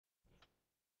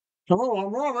Hello,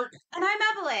 I'm Robert, And I'm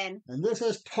Evelyn. and this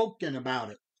is Token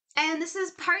About It. And this is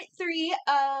part 3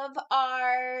 of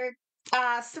our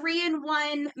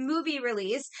 3-in-1 movie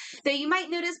release. Though you might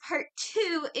notice part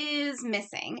 2 is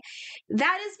missing.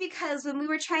 That is because when we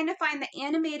were trying to find the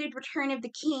animated Return of the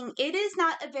King, it is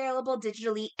not available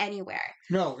digitally anywhere.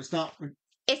 No, it's not.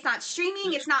 It's not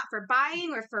streaming, it's not for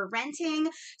buying or for renting.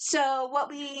 So what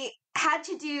we had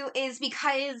to do is,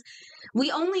 because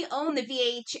we only own the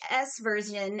VHS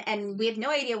version and we have no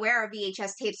idea where our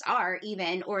VHS tapes are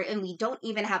and we don't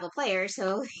even have a player,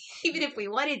 so even if we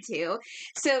wanted to.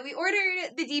 So we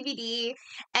ordered the DVD,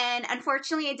 and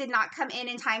unfortunately it did not come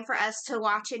in time for us to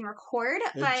watch and record.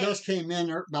 It just came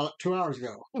in about 2 hours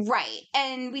ago. Right.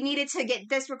 And we needed to get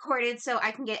this recorded so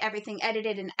I can get everything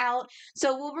edited and out.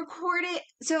 So we'll record it.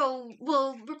 So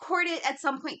we'll record it at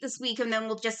some point this week, and then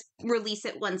we'll just release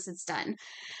it once it's done.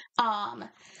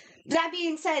 That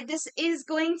being said, this is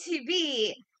going to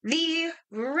be the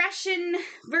Russian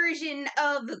version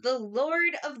of The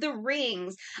Lord of the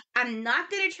Rings. I'm not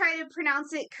going to try to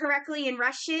pronounce it correctly in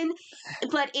Russian,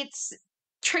 but it's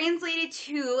translated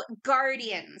to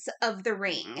Guardians of the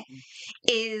Ring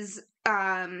is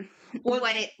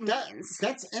what it means.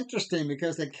 That's interesting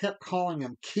because they kept calling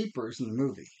them keepers in the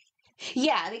movie.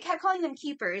 Yeah, they kept calling them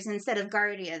keepers instead of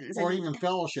guardians. Or even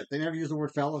fellowship. They never used the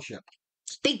word fellowship.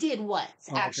 They did once,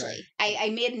 actually. Okay. I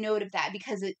made a note of that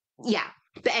because yeah.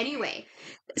 But anyway,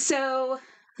 so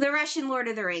the Russian Lord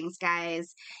of the Rings,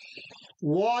 guys.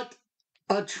 What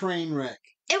a train wreck.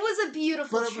 It was a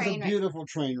beautiful train wreck. But it was a beautiful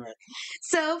train wreck.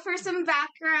 So, for some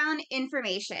background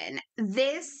information,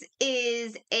 this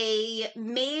is a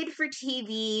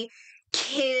made-for-TV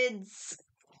kids,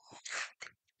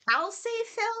 I'll say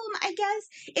film, I guess.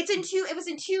 It was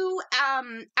in two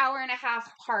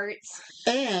hour-and-a-half parts.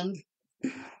 And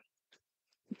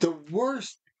the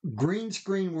worst green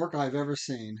screen work I've ever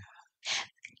seen.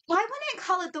 Well, I wouldn't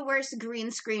call it the worst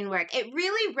green screen work. It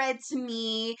really read to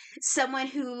me someone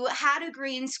who had a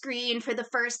green screen for the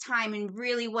first time and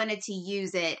really wanted to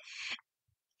use it.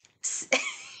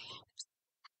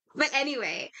 But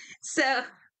anyway, so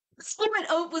someone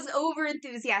was over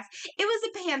enthusiastic. It was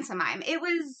a pantomime.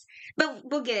 But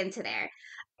we'll get into there.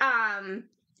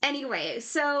 Anyway,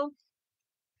 so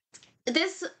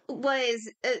this was,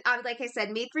 like I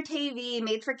said, made for TV,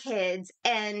 made for kids,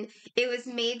 and it was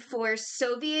made for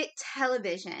Soviet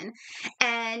television,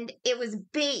 and it was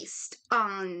based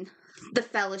on the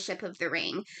Fellowship of the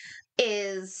Ring,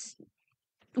 is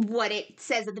what it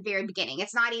says at the very beginning.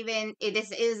 It's not even,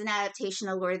 this is an adaptation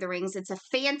of Lord of the Rings. It's a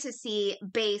fantasy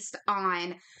based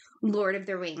on Lord of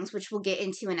the Rings, which we'll get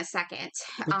into in a second.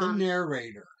 But the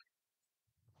narrator.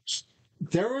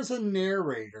 There was a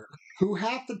narrator who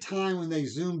half the time when they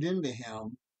zoomed into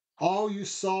him, all you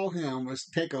saw him was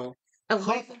take a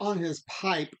puff on his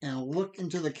pipe and look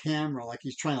into the camera like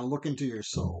he's trying to look into your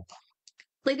soul.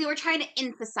 Like they were trying to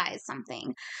emphasize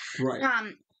something.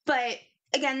 Right. But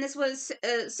again, this was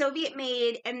Soviet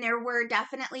made, and there were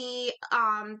definitely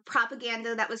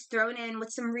propaganda that was thrown in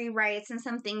with some rewrites and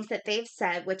some things that they've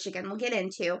said, which again we'll get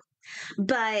into.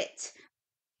 But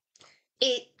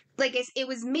it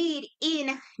was made in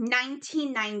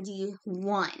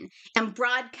 1991 and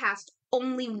broadcast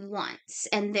only once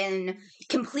and then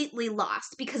completely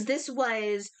lost, because this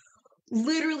was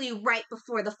literally right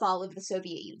before the fall of the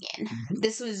Soviet Union. Mm-hmm.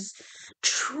 This was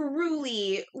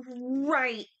truly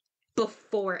right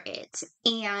before it.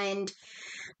 And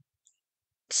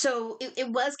so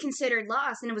it was considered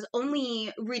lost, and it was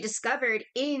only rediscovered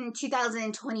in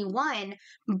 2021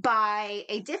 by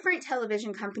a different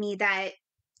television company that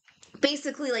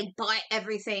basically bought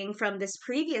everything from this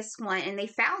previous one, and they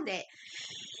found it.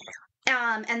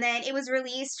 And then it was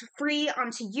released free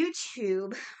onto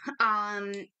YouTube.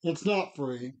 It's not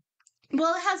free.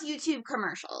 Well, it has YouTube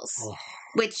commercials,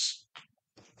 which,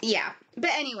 yeah.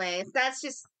 But anyway, that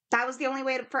was the only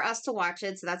way for us to watch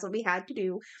it, so that's what we had to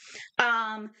do.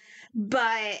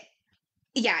 But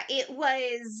yeah, it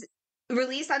was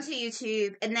released onto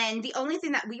YouTube, and then the only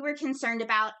thing that we were concerned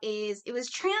about is it was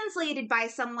translated by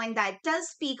someone that does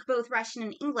speak both Russian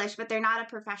and English, but they're not a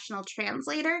professional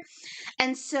translator.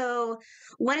 And so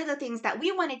one of the things that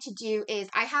we wanted to do is,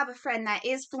 I have a friend that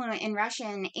is fluent in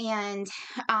Russian, and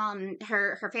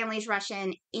her family's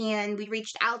Russian, and we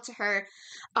reached out to her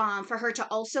for her to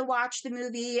also watch the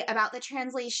movie about the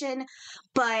translation.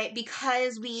 But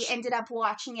because we ended up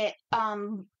watching it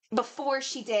before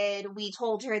she did, we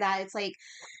told her that it's like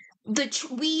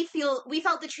we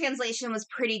felt the translation was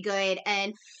pretty good,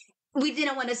 and we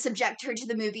didn't want to subject her to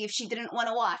the movie if she didn't want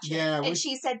to watch it. Yeah, and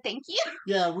she said thank you.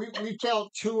 Yeah, we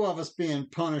felt two of us being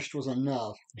punished was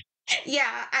enough.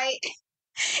 Yeah,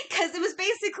 because it was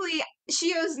basically basically,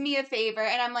 she owes me a favor,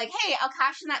 and I'm like, hey, I'll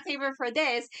cash in that favor for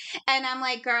this. And I'm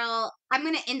like, girl, I'm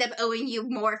going to end up owing you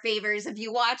more favors if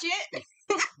you watch it.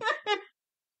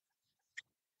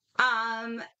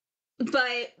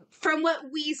 But from what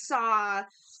we saw,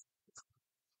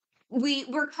 we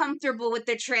were comfortable with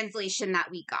the translation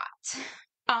that we got.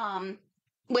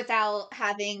 Without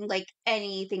having like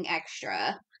anything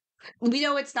extra. We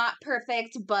know it's not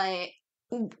perfect, but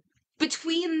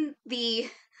between the, I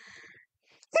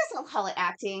guess I'll call it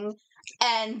acting,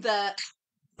 and the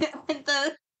and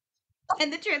the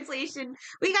and the translation,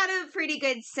 we got a pretty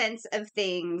good sense of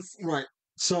things. Right.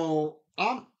 So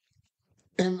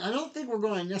and I don't think we're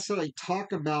going to necessarily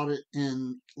talk about it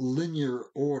in linear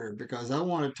order because I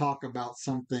want to talk about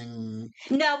something.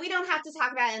 No, we don't have to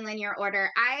talk about it in linear order.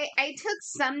 I took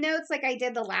some notes like I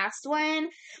did the last one,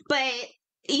 but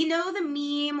you know the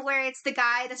meme where it's the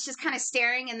guy that's just kind of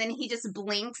staring and then he just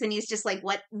blinks and he's just like,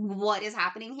 what is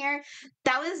happening here?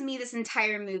 That was me this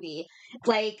entire movie.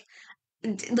 Like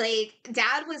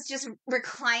dad was just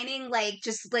reclining, like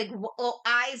just like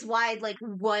eyes wide, like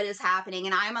what is happening,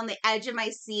 and I'm on the edge of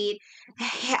my seat,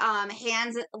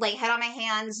 hands, like head on my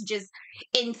hands, just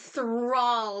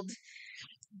enthralled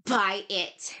by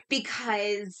it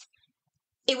because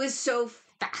it was so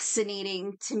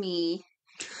fascinating to me.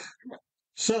 The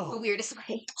So, weirdest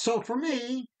way. so for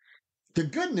me, the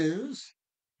good news.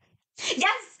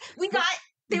 Yes, we got.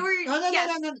 They were. No,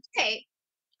 Yes. no. Okay.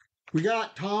 We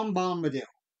got Tom Bombadil.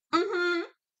 Mm-hmm.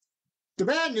 The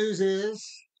bad news is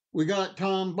we got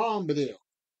Tom Bombadil.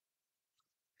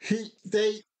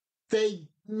 They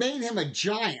made him a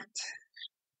giant.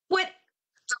 What?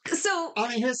 So I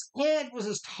mean, his head was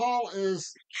as tall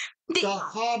as the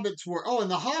hobbits were. Oh, and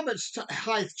the hobbits'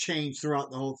 height changed throughout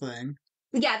the whole thing.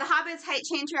 yeah, the Hobbit's height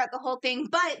changed throughout the whole thing,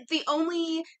 but the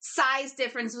only size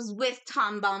difference was with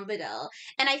Tom Bombadil,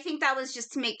 and I think that was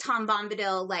just to make Tom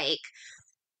Bombadil like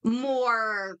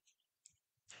more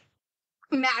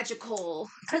magical.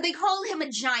 Because they called him a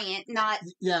giant, not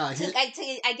I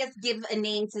guess give a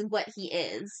name to what he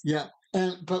is. Yeah,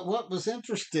 but what was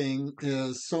interesting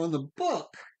is so in the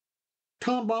book,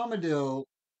 Tom Bombadil,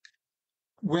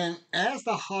 as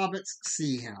the hobbits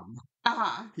see him,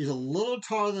 he's a little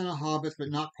taller than a hobbit, but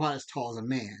not quite as tall as a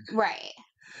man. Right.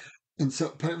 And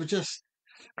so, but it was just,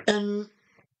 and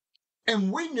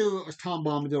we knew it was Tom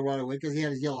Bombadil right away because he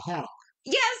had his yellow hat on.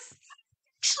 Yes.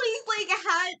 Actually, like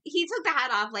he took the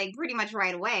hat off like pretty much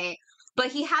right away,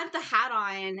 but he had the hat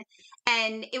on,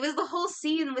 and it was the whole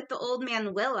scene with the old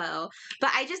man Willow. But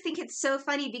I just think it's so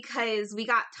funny because we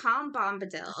got Tom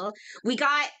Bombadil, we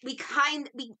got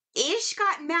Maggot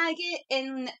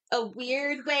in a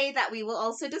weird way that we will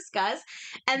also discuss,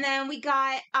 and then we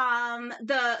got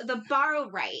the borrow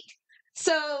right.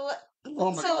 So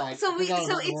Oh my God.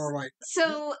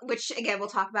 So which again we'll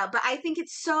talk about, but I think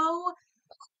it's so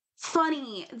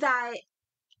funny that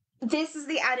this is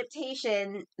the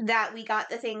adaptation that we got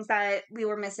the things that we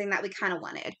were missing that we kind of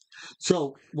wanted.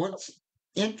 So what's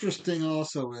interesting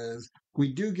also is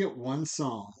we do get one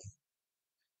song,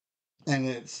 and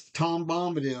it's Tom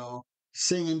Bombadil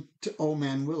singing to Old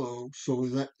Man Willow, so we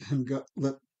let him go.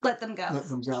 Let them go. Let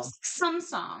them go. Some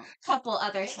song, couple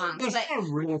other songs, but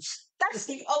that's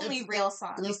the only real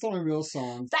song. That's the only real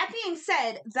song. That being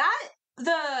said, that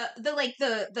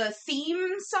the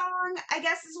theme song, I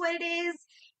guess is what it is.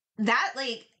 That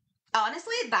like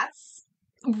honestly, that's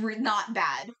not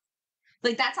bad.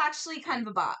 Like that's actually kind of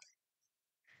a bop.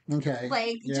 Okay.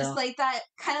 Like just like that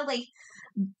kind of like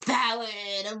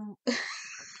ballad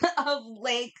of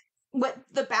like what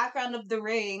the background of the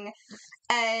ring,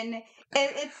 and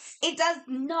it does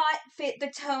not fit the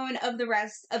tone of the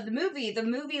rest of the movie. The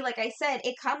movie, like I said,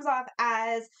 it comes off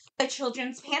as a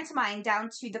children's pantomime down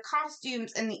to the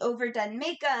costumes and the overdone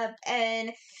makeup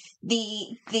and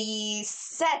the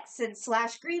sets and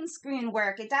 / green screen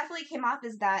work. It definitely came off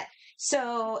as that.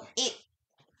 So it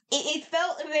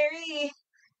felt very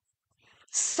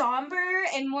somber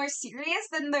and more serious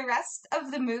than the rest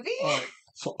of the movie. All right.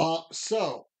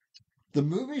 So the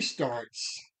movie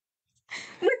starts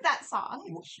with that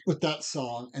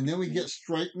song, and then we get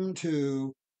straight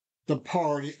into the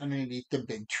party underneath the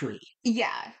big tree.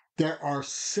 Yeah. There are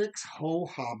 6 whole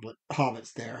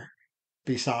hobbits there,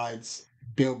 besides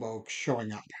Bilbo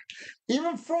showing up.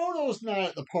 Even Frodo's not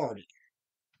at the party.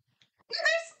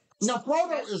 No,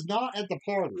 Frodo is not at the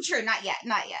party. Sure, not yet.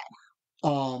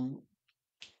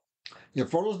 Yeah,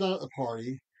 Frodo's not at the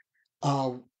party.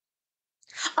 But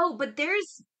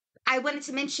I wanted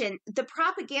to mention, the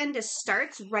propaganda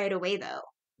starts right away, though,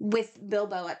 with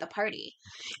Bilbo at the party.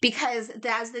 Because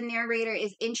as the narrator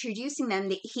is introducing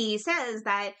them, he says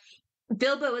that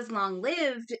Bilbo is long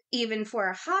lived even for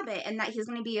a hobbit, and that he's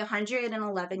going to be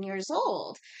 111 years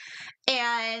old.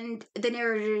 And the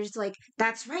narrator's like,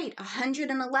 that's right,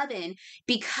 111,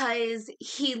 because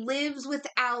he lives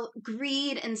without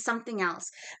greed and something else.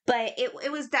 But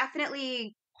it was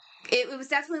definitely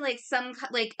like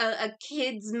like a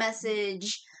kid's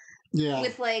message Yeah.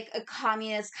 with like a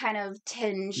communist kind of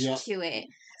tinge Yep. to it.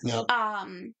 Yep.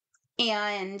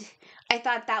 And I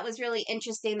thought that was really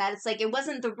interesting that it's like it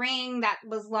wasn't the ring that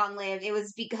was long lived, it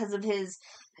was because of his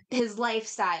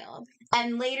lifestyle.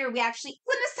 And later we actually,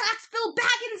 when the Saxville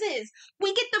Bagginses,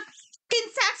 we get the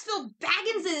fucking Saxville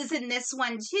Bagginses in this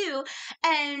one too,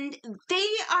 and they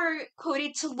are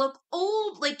quoted to look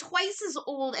old, like twice as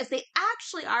old as they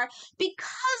actually are,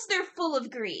 because they're full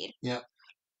of greed. Yep.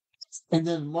 And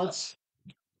then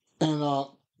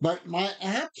but my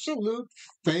absolute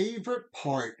favorite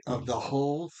part of the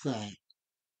whole thing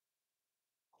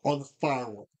are the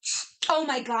fireworks. Oh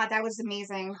my god, that was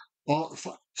amazing.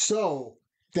 So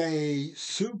they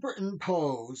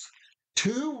superimpose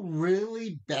two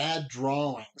really bad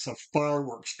drawings of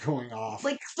fireworks going off.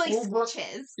 Like over,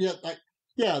 sketches.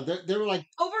 Yeah, they were like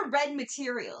over red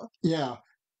material. Yeah,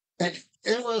 and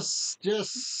it was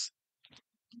just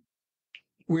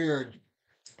weird.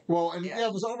 Well, and yeah,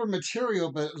 it was over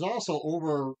material, but it was also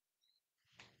over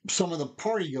some of the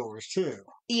party goers too.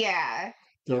 Yeah.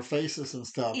 Their faces and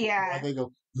stuff. Yeah. They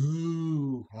go,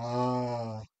 ooh,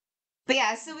 ah. But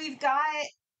yeah, so we've got.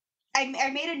 I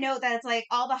made a note that it's like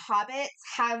all the hobbits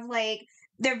have like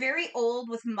they're very old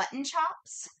with mutton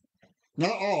chops.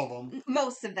 Not all of them.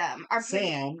 Most of them are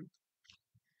Sam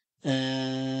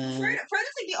and Frodo's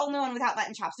like the only one without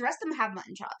mutton chops. The rest of them have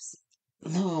mutton chops.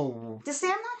 No. Does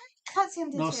Sam not? I thought Sam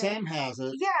did No, too. Sam has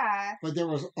it. Yeah. But there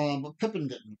was Pippin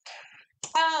didn't.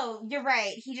 Oh, you're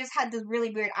right. He just had the really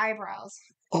weird eyebrows.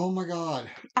 Oh my god.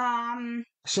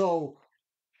 So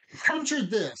picture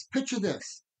this.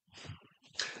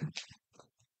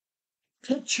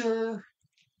 Picture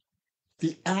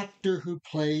the actor who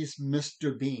plays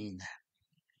Mr. Bean.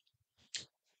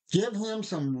 Give him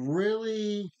some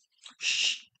really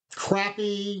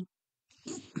crappy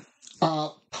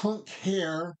punk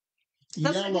hair,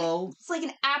 yellow. It's like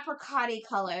an apricot-y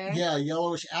color. Yeah,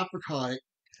 yellowish apricot.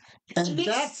 And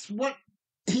that's what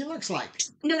he looks like.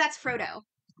 No, that's Frodo.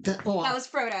 That was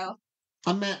Frodo.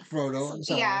 I meant Frodo. I'm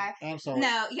sorry. Yeah. I'm sorry.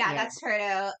 No, yeah, that's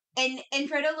Frodo. And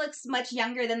Frodo looks much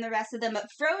younger than the rest of them, but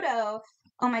Frodo,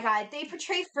 oh my god, they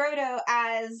portray Frodo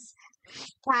as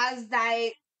that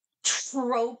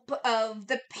trope of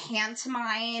the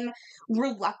pantomime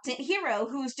reluctant hero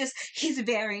who's just he's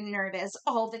very nervous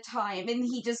all the time and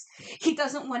he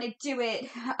doesn't want to do it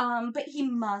but he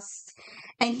must,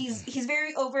 and he's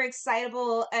very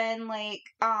overexcitable and like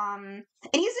and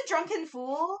he's a drunken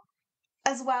fool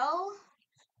as well,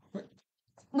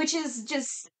 which is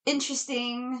just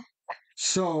interesting.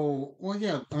 So, well,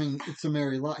 yeah, I mean, it's a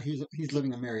merry life. He's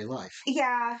living a merry life.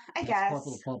 Yeah, I guess. Part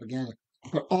of the propaganda.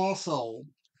 But also,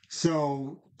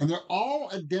 and they're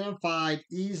all identified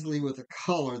easily with the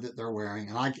color that they're wearing.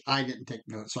 And I didn't take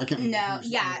notes, so I can't. No,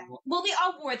 yeah. Well, they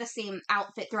all wore the same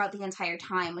outfit throughout the entire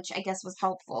time, which I guess was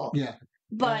helpful. Yeah.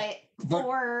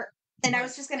 And I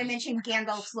was just going to mention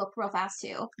Gandalf's look real fast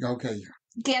too. Okay.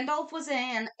 Gandalf was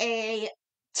in a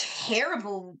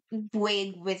terrible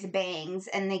wig with bangs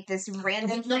and like this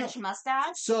random French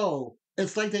mustache. So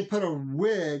it's like they put a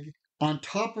wig on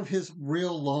top of his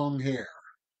real long hair.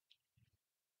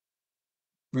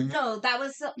 No, that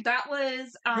was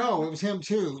no, it was him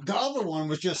too. The other one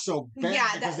was just so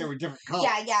bad because they were different colors.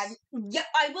 Yeah.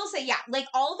 I will say, like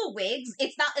all the wigs,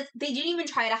 they didn't even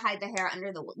try to hide the hair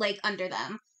under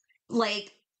them.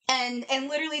 Like, and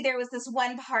literally there was this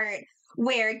one part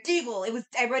where Deagle,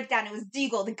 I wrote it down, it was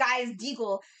Deagle, the guy's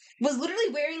Deagle, was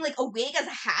literally wearing like a wig as a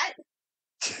hat.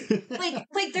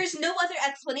 like there's no other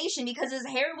explanation because his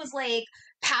hair was like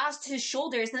past his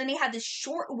shoulders and then he had this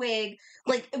short wig,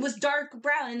 like it was dark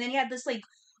brown, and then he had this like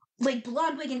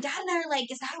blonde wig, and Dad and I are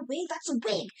like, is that a wig? That's a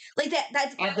wig. Like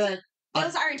that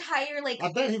was our entire like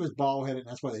I bet he was bald headed,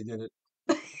 that's why they did it.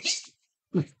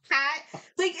 Hat.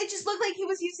 Like it just looked like he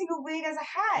was using a wig as a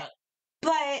hat.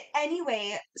 But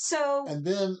anyway, so and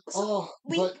then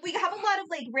we have a lot of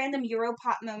like random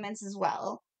Europop moments as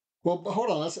well. Well, but hold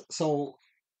on. So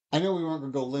I know we weren't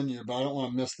going to go linear, but I don't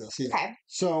want to miss this either. Okay.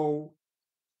 So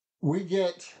we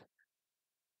get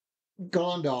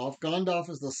Gandalf. Gandalf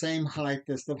is the same height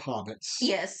as the hobbits.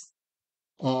 Yes.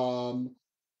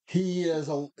 He's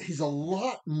a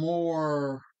lot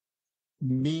more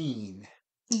mean.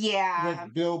 Yeah.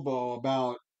 With Bilbo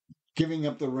about giving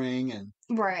up the ring and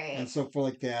Right. and so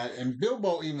forth like that. And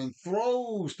Bilbo even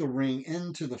throws the ring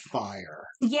into the fire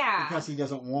Yeah. because he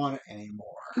doesn't want it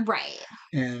anymore. Right.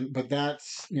 But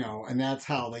that's and that's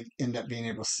how they end up being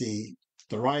able to see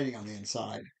the writing on the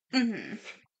inside. Mm-hmm.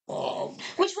 Um,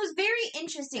 Which was very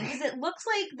interesting because it looks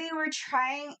like they were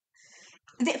trying.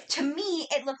 To me,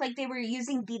 it looked like they were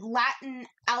using the Latin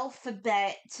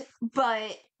alphabet,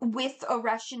 but with a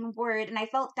Russian word, and I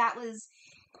felt that was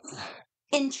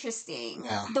interesting.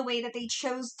 Yeah. The way that they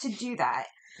chose to do that,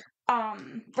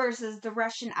 versus the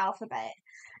Russian alphabet.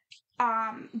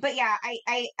 But yeah,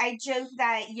 I joke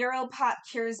that Europop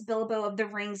cures Bilbo of the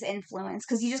ring's influence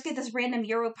because you just get this random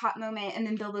Europop moment and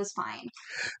then Bilbo's fine.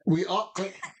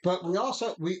 But we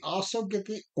also get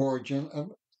the origin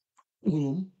of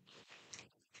Gloom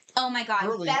Oh my god,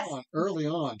 early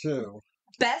on too.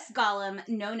 best Gollum,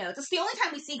 no notes. It's the only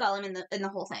time we see Gollum in the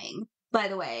whole thing, by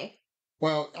the way.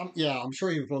 Well, I'm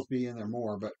sure he was supposed to be in there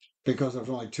more, but because there was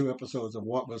only 2 episodes of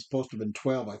what was supposed to have been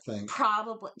 12, I think.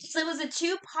 Probably. So it was a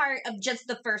 2-part of just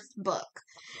the first book.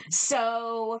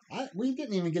 So We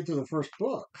didn't even get to the first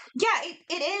book. yeah,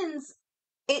 it ends.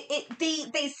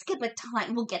 They skip a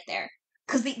ton. We'll get there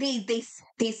because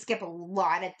they skip a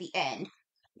lot at the end,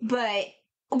 but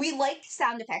we liked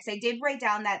sound effects. I did write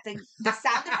down that the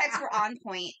sound effects were on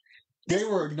point. They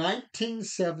were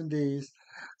 1970s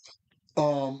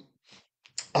um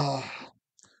uh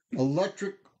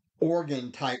electric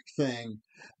organ type thing.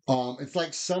 It's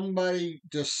like somebody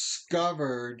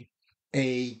discovered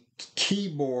a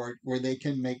keyboard where they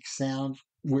can make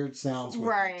weird sounds with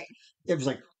Right. it. It was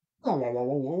like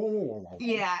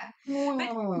Yeah.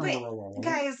 But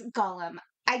guys, Gollum.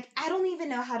 I don't even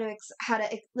know how to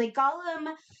like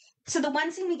Gollum. So the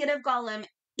one scene we get of Gollum,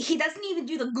 he doesn't even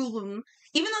do the Gollum,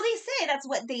 even though they say that's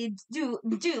what they do.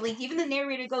 Like even the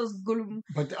narrator goes Gollum,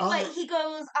 but he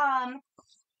goes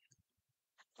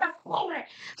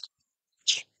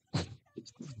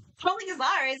holding his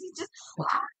R's. He just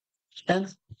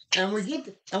and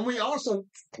we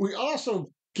also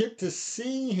get to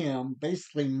see him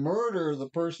basically murder the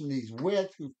person he's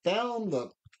with who found the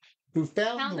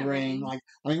ring. Like,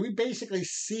 I mean, we basically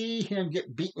see him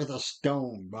get beat with a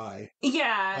stone by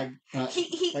Smeagol.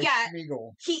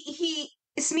 He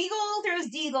Smeagol throws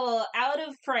Deagle out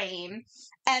of frame,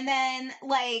 and then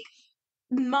like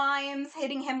mimes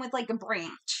hitting him with like a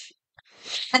branch,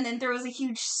 and then throws a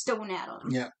huge stone at him.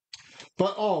 Yeah,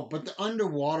 but the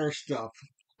underwater stuff.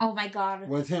 Oh my god!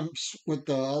 With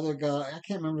the other guy, I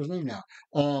can't remember his name now.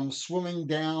 Swimming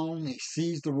down, he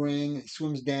sees the ring, he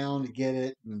swims down to get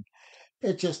it, and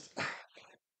it just.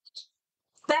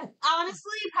 That's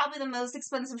honestly probably the most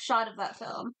expensive shot of that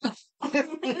film.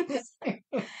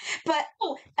 But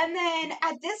and then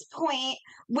at this point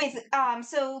with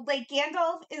so like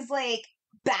Gandalf is like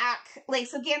back, like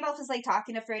so Gandalf is like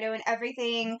talking to Frodo and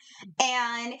everything,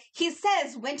 and he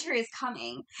says winter is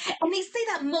coming, and they say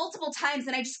that multiple times,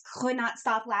 and I just could not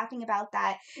stop laughing about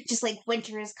that. Just like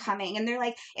winter is coming, and they're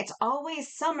like, it's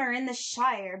always summer in the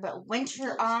Shire, but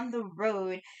winter on the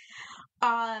road.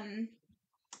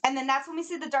 And then that's when we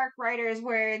see the Dark Riders,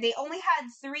 where they only had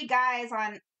 3 guys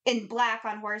in black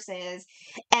on horses,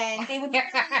 and they would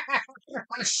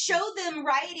show them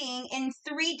riding in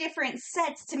 3 different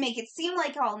sets to make it seem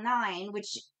like all 9,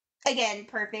 which again,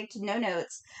 perfect, no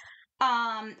notes.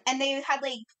 And they had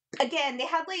like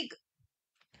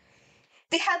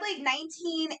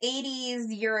 1980s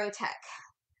Eurotech,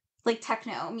 like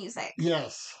techno music.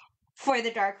 Yes. For the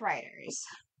Dark Riders.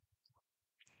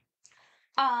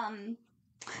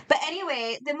 But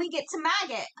anyway, then we get to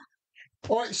Maggot.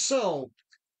 All right, so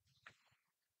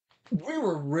we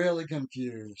were really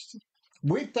confused.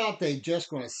 We thought they just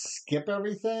going to skip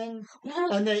everything,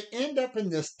 and they end up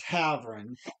in this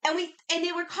tavern. And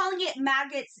they were calling it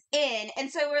Maggot's Inn,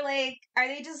 and so we're like, are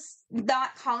they just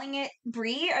not calling it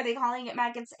Bree? Are they calling it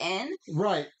Maggot's Inn?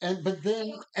 Right, but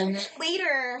then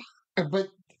later,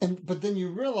 but then you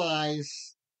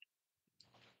realize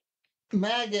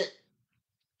Maggot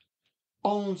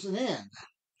owns an inn.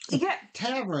 Yeah.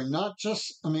 Tavern, not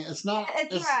just. I mean, it's not.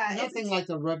 It's nothing like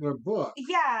the regular book.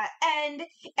 Yeah, and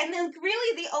then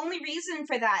really the only reason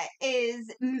for that is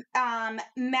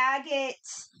Maggot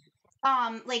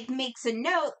like makes a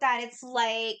note that it's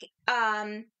like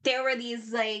there were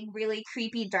these like really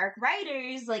creepy dark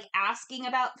riders like asking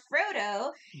about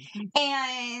Frodo,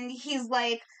 and he's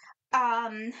like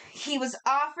he was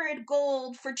offered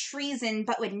gold for treason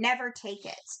but would never take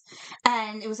it,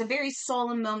 and it was a very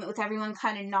solemn moment with everyone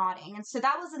kind of nodding, and so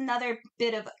that was another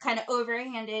bit of kind of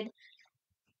overhanded.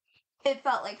 It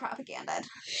felt like propaganda.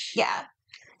 Yeah,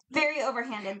 very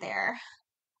overhanded there.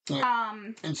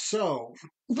 And so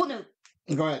well, no,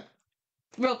 go ahead.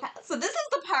 real fast. So this is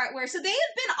the part where, so they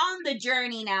have been on the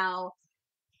journey now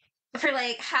for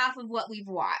like half of what we've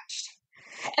watched.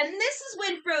 And this is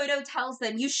when Frodo tells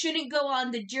them, you shouldn't go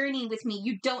on the journey with me.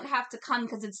 You don't have to come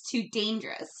because it's too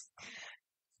dangerous.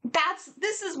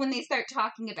 This is when they start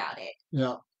talking about it.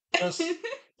 Yeah. Yes.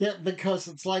 Yeah, because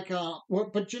it's like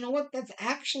but you know what? That's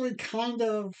actually kind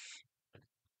of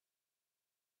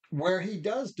where he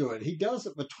does do it. He does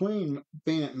it between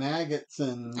being at Maggots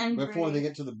and before they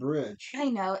get to the bridge. I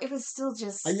know. It was still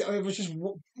just. It was just.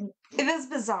 It was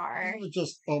bizarre. It was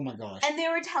just. Oh my gosh. And they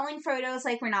were telling Frodo, it's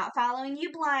like, we're not following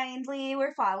you blindly.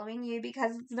 We're following you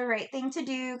because it's the right thing to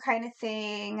do, kind of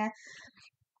thing.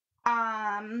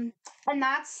 And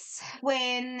that's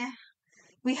when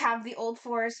we have the Old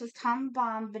Forest with Tom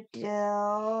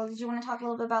Bombadil. Did you want to talk a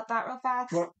little bit about that real fast?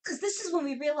 Because this is when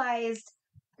we realized.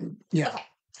 Yeah. Okay.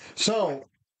 So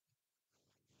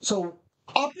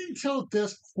up until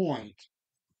this point,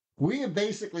 we have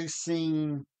basically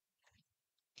seen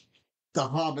the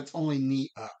hobbits only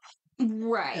meet up.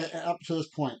 Right. Up to this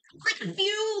point. Like a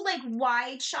few like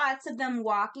wide shots of them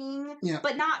walking, yeah.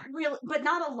 but not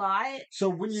a lot.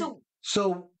 So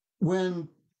when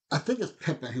I think it's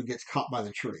Pippin who gets caught by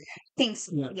the tree. Thanks.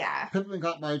 Yeah. Pippin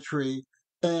got by a tree,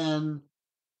 and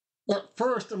at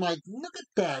first I'm like, look at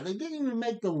that. They didn't even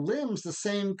make the limbs the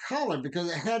same color because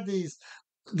it had these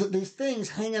things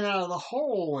hanging out of the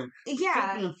hole and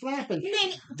flipping and flapping.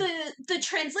 And then the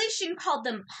translation called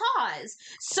them paws.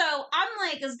 So I'm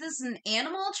like, is this an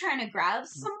animal trying to grab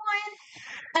someone?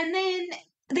 And then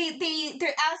they're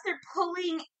as they're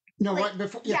pulling. No, like, right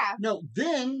before. Yeah. No,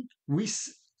 then we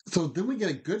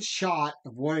get a good shot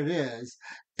of what it is,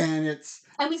 and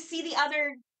we see the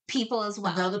other people as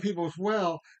well. The other people as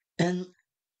well, and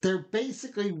they're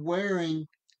basically wearing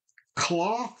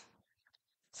cloth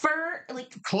fur,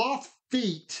 like cloth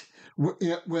feet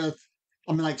with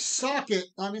like socket.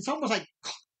 I mean, it's almost like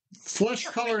flesh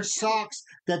colored socks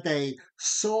that they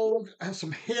sewed, has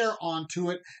some hair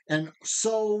onto it, and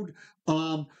sewed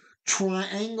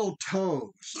triangle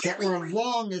toes that were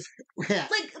long as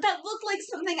like that looked like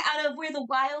something out of Where the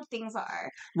Wild Things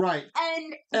Are. Right.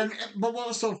 And but what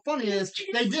was so funny is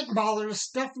they didn't bother to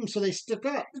stuff them, so they stick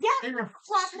up. Yeah, they were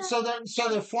flopping. So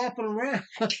they're flopping around.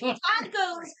 Todd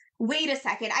goes, wait a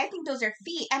second, I think those are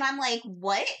feet. And I'm like,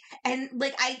 what? And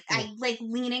like I like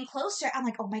lean in closer. I'm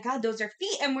like, oh my god, those are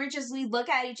feet. And we look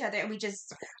at each other and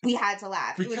we had to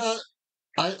laugh. Because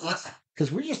because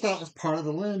we just thought it was part of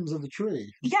the limbs of the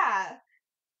tree. Yeah.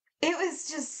 It was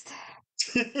just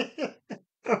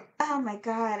oh my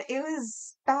god. It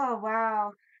was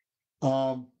wow.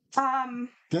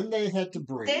 Then they had to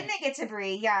breathe. Then they get to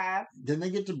breathe, yeah. Then they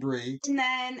get to breathe. And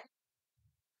then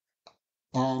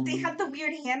they had the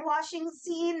weird hand washing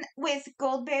scene with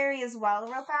Goldberry as well,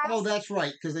 real fast. Oh, that's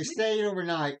right, because they stayed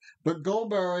overnight. But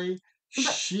Goldberry,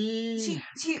 she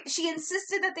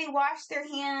insisted that they wash their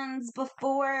hands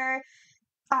before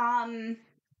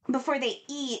they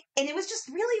eat, and it was just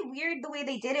really weird the way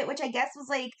they did it, which I guess was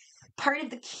like part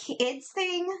of the kids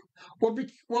thing.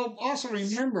 Well, also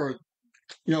remember,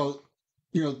 the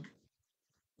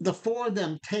four of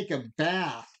them take a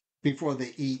bath before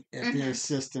they eat at the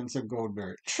assistance of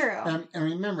Goldberry. True. And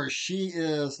remember,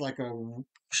 she's like a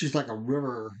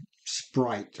river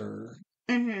sprite or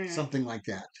something like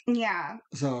that. Yeah.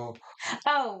 So.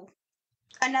 Oh,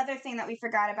 another thing that we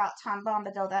forgot about Tom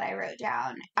Bombadil that I wrote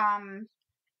down. I'm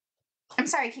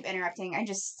sorry I keep interrupting.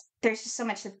 There's just so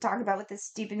much to talk about with this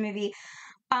stupid movie.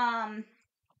 Tom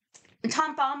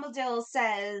Bombadil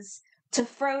says to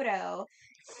Frodo,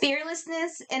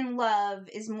 fearlessness and love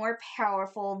is more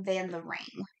powerful than the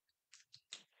ring.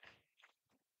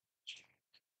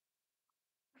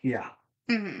 Yeah.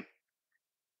 Mm-hmm.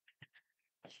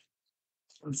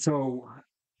 So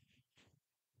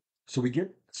we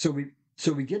get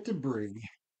to Bree.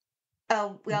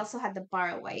 Oh, we also had the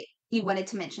Borrow White. You wanted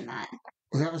to mention that.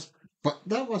 That was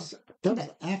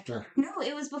after. No,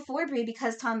 it was before Bree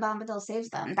because Tom Bombadil saves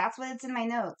them. That's what it's in my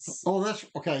notes. Oh, that's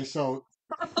okay. So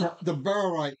the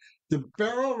Barrow Right. The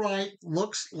Barrow Right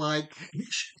looks like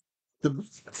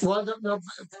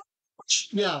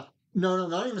yeah. No,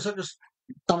 not even circus.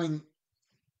 I mean,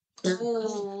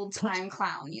 old time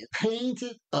clown.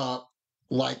 Painted up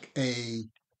like a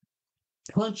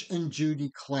Punch and Judy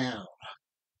clown,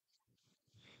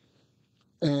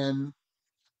 and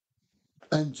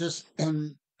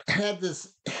had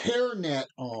this hairnet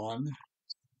on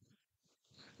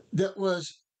that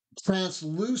was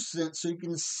translucent, so you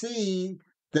can see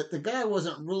that the guy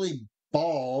wasn't really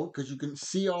bald because you can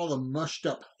see all the mushed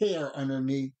up hair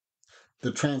underneath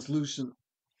the translucent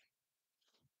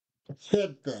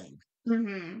head thing.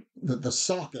 the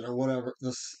socket or whatever,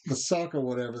 the sock or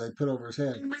whatever they put over his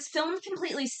head. It was filmed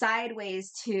completely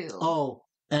sideways too. Oh,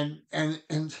 and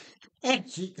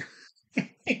she,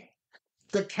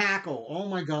 the cackle. Oh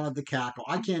my God, the cackle.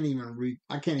 I can't even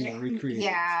recreate it.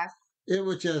 Yeah. It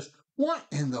was just, what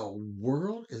in the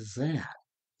world is that?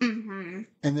 Mm-hmm.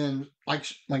 And then, like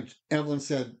Evelyn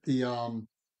said,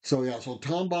 so yeah, so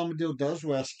Tom Bombadil does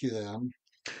rescue them,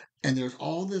 and there's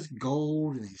all this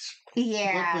gold and these weapons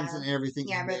Yeah. and everything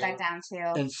Yeah, I in wrote that there. down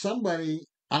too. And somebody,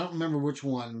 I don't remember which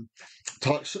one,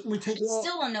 taught, shouldn't we take I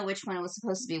still don't know which one was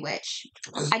supposed to be which.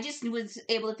 I just was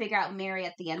able to figure out Mary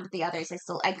at the end, but the others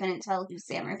I couldn't tell who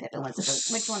Sam or Pippin was.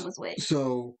 Which one was which?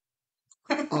 So,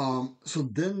 so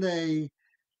then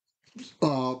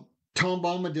uh, Tom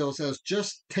Bombadil says,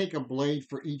 just take a blade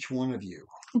for each one of you.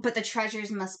 But the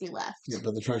treasures must be left. Yeah,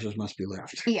 but the treasures must be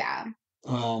left. Yeah.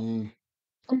 Um,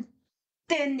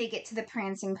 Then they get to the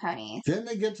prancing pony. Then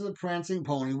they get to the prancing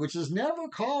pony, which is never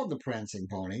called the prancing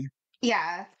pony.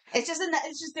 Yeah, it's just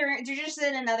they're just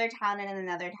in another town and in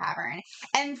another tavern,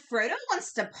 and Frodo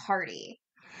wants to party.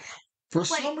 For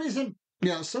some reason,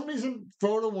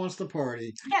 Frodo wants to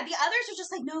party. Yeah, the others are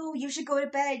just like, no, you should go to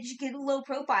bed. You should get a low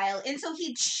profile, and so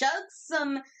he chugs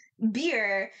some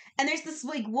beer, and there's this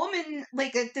woman,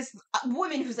 this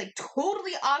woman who's like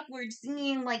totally awkward,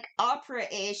 singing like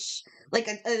opera-ish, like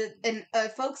a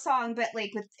folk song, but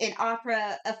like with an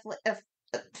opera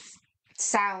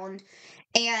sound.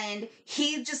 And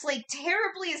he just like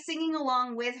terribly is singing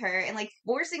along with her and like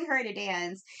forcing her to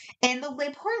dance, and the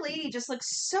poor lady just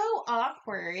looks so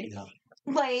awkward. Yeah.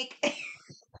 Like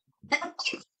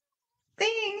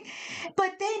thing.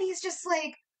 But then he's just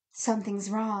like, something's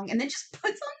wrong, and then just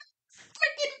puts on the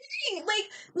freaking thing.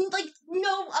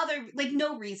 Like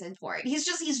no reason for it.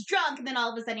 He's drunk, and then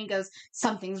all of a sudden he goes,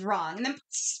 something's wrong, and then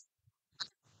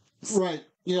right,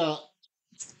 yeah.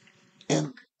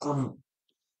 And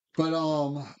but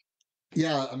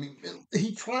yeah, I mean,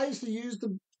 he tries to use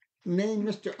the name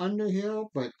Mr.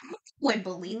 Underhill, but would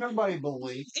believe. nobody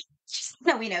believes.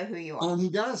 No, we know who you are. And he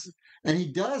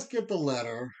does get the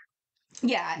letter.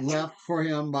 Yeah. Left for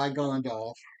him by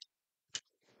Gandalf.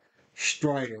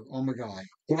 Strider. Oh my God.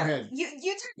 Go ahead.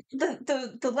 You took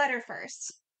the letter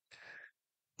first.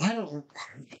 I don't.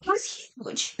 It was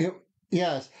huge.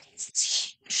 Yes.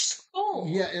 It's huge scroll.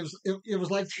 Yeah, it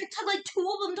was like it took like two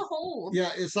of them to hold.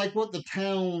 Yeah, it's like what the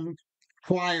town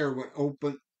choir would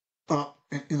open up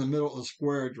in the middle of the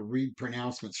square to read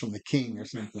pronouncements from the king or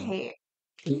something. Hey.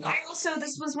 Also,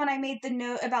 this was when I made the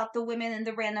note about the women in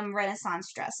the random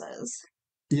Renaissance dresses.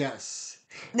 Yes.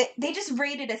 They just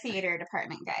raided a theater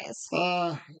department, guys.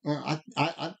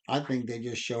 I think they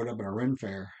just showed up at a Ren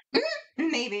fair.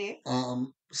 Maybe.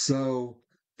 So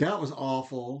that was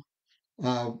awful.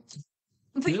 And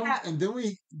then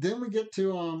we get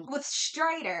to with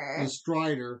Strider. With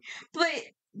Strider. But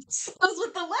it was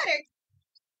with the letter.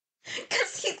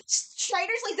 Because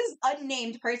Strider's like this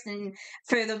unnamed person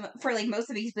for like most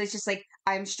of these, but it's just like,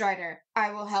 I'm Strider,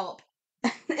 I will help.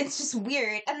 It's just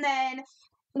weird. And then,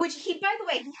 which by the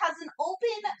way, he has an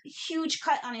open, huge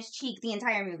cut on his cheek the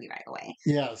entire movie, by the way.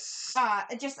 Yes.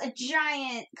 Just a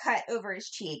giant cut over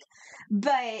his cheek.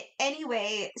 But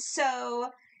anyway, so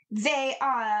they,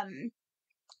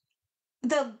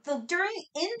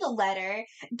 in the letter,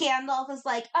 Gandalf is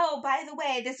like, oh, by the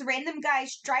way, this random guy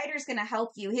Strider's gonna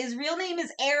help you. His real name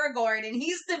is Aragorn, and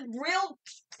he's the real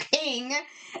king.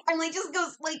 And like just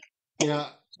goes like, yeah,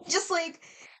 just like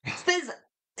says.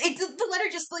 The letter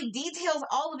just like details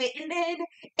all of it, and then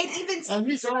it even and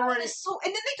he's already and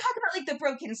then they talk about like the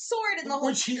broken sword and the whole,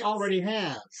 which he already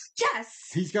has.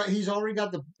 Yes, he's already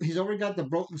got the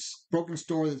broken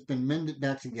sword that's been mended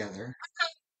back together.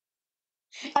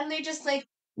 And they're just like,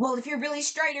 well, if you're really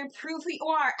Strider, prove who you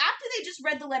are. After they just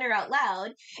read the letter out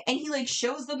loud, and he like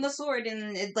shows them the sword,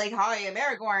 and it's like, hi, I'm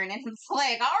Aragorn, and it's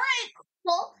like, all right,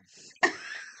 well.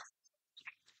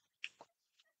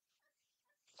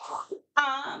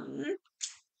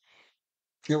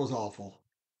 It was awful.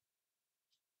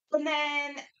 And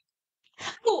then,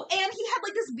 oh, and he had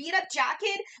like this beat up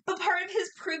jacket, but part of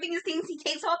his proving his things, he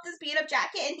takes off this beat up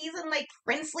jacket, and he's in like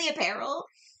princely apparel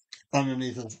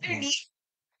underneath it.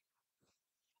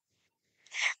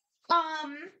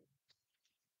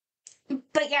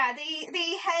 But yeah,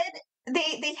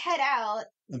 they head out.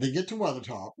 And they get to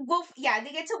Weathertop. Well, yeah,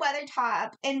 they get to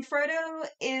Weathertop, and Frodo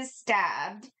is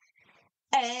stabbed.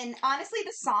 And honestly,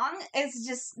 the song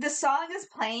is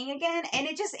playing again, and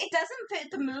it doesn't fit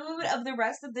the mood of the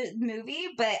rest of the movie,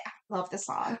 but I love the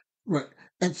song. Right.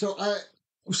 And so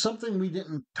something we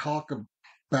didn't talk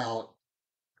about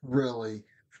really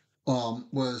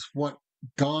was what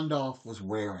Gandalf was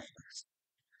wearing.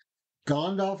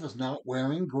 Gandalf is not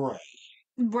wearing gray.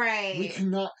 We Right.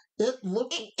 cannot. It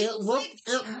looked. It looked.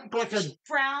 It looked like a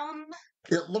brown.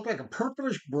 It looked like a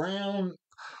purplish brown,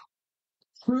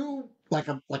 true, like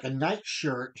a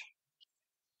nightshirt,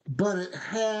 but it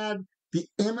had the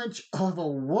image of a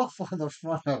wolf on the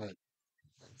front of it.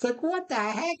 It's like, what the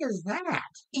heck is that?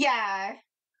 Yeah.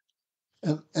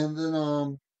 And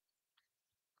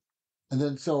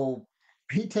then so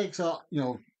he takes off,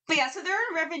 But yeah, so they're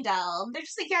in Rivendell. They're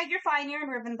just like, yeah, you're fine. You're in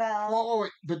Rivendell. oh,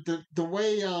 but the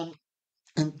way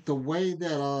and the way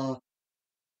that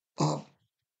uh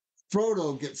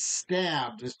Frodo gets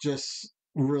stabbed is just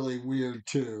really weird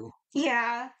too.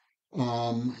 Yeah.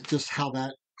 Just how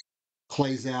that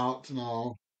plays out and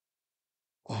all.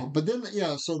 But then,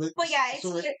 yeah, Well, yeah,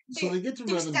 so they get to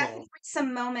there's Rivendell. definitely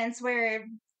some moments where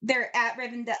they're at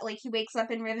Rivendell, like he wakes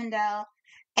up in Rivendell,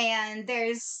 and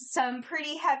there's some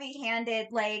pretty heavy-handed,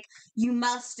 like, you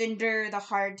must endure the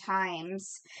hard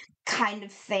times kind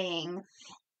of thing.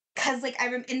 Cause like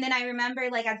and then I remember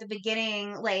like at the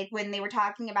beginning, like when they were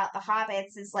talking about the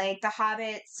hobbits, is like the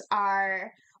hobbits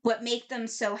are what make them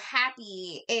so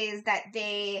happy is that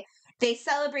they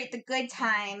celebrate the good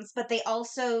times, but they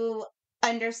also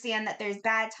understand that there's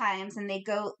bad times and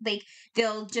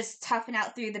they'll just toughen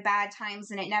out through the bad times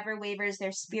and it never wavers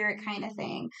their spirit kind of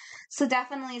thing. So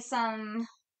definitely some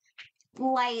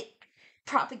light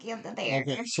propaganda there.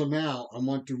 Okay, so now I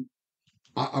want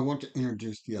to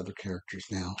introduce the other characters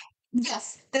now.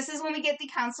 Yes, this is when we get the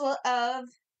Council of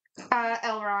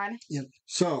Elrond. Yeah.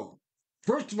 So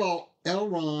first of all,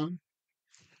 Elrond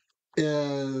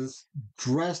is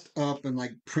dressed up in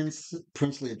like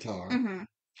princely attire. Mm-hmm.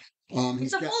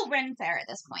 He's got full Ren Fair at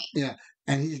this point. Yeah,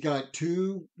 and he's got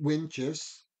two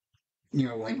winches.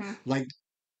 Mm-hmm.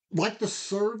 Like the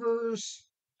servers,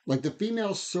 like the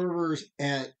female servers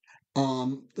at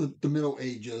the Middle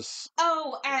Ages.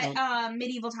 Oh, at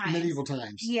medieval times. Medieval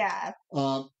times. Yeah.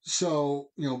 So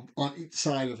on each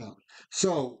side of him.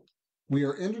 So we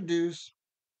are introduced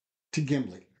to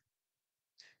Gimli.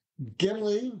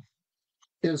 Gimli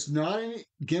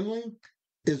Gimli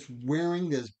is wearing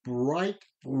this bright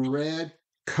red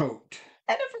coat.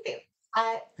 I don't forget.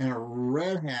 And a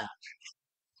red hat.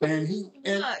 And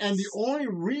the only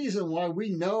reason why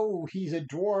we know he's a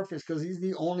dwarf is because he's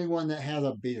the only one that has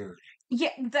a beard.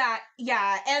 Yeah,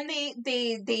 and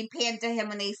they pan to him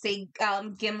when they say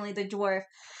Gimli the dwarf.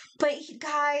 But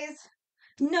guys,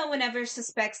 no one ever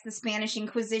suspects the Spanish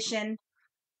Inquisition.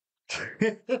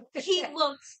 He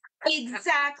looks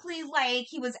exactly like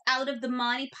he was out of the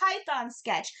Monty Python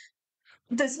sketch.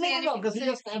 The Spanish because he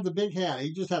doesn't have the big hat.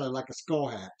 He just had like a skull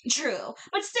hat. True,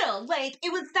 but still, like it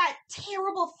was that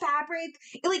terrible fabric.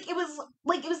 It was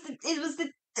like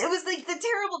the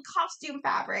terrible costume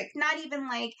fabric. Not even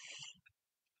like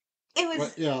it was.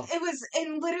 But, yeah. It was,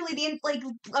 and literally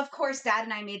of course, Dad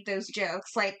and I made those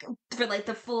jokes like for like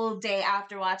the full day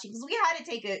after watching because we had to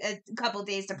take a couple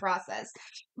days to process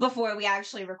before we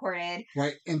actually recorded.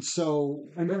 Right, and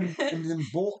then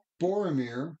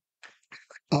Boromir.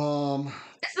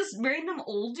 Is this random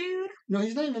old dude? No,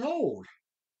 he's not even old.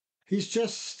 He's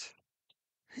just,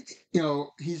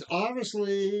 he's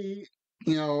obviously,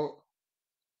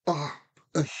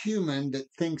 a human that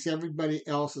thinks everybody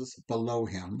else is below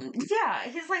him. Yeah,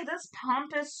 he's like this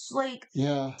pompous, like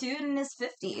dude in his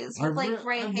 50s with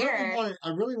gray hair. I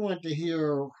really wanted to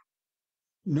hear.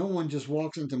 No one just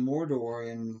walks into Mordor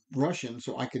in Russian,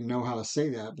 so I can know how to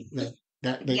say that.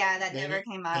 That never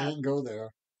came up. They didn't go there.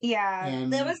 Yeah,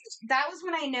 and that was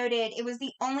when I noted it was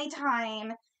the only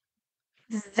time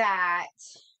that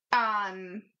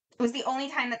it was the only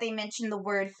time that they mentioned the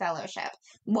word fellowship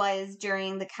was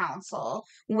during the council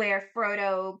where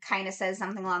Frodo kind of says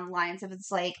something along the lines of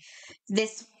it's like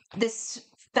this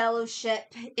fellowship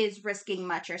is risking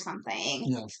much or something.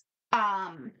 Yes.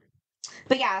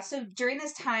 But yeah, so during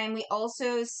this time we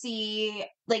also see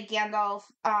like Gandalf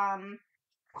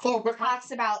talks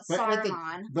about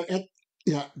Saruman.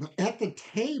 At the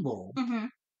table, mm-hmm.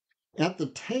 At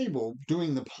the table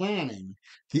doing the planning,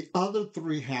 the other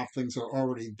three halflings are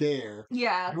already there.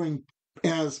 Yeah. Doing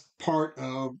as part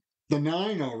of the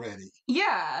 9 already.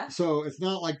 Yeah. So it's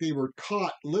not like they were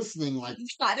caught listening. Like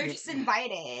they're just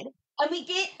invited. And we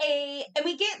get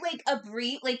like a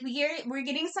brief, like we're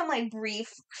getting some like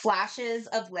brief flashes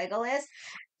of Legolas,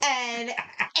 and at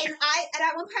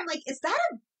one point I'm like, is that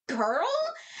a girl?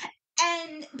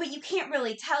 But you can't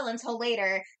really tell until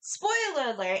later.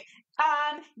 Spoiler alert.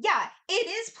 Yeah,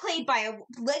 Legolas is played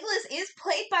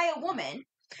by a woman.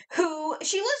 who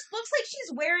looks like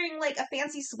she's wearing like a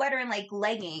fancy sweater and like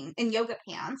legging and yoga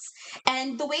pants,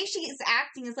 and the way she is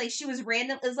acting is like she was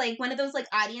random is like one of those like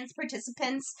audience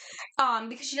participants,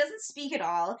 because she doesn't speak at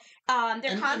all. They're and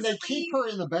they constantly keep her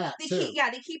in the back too.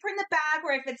 they keep her in the back,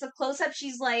 or if it's a close up,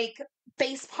 she's like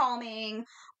face palming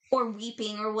or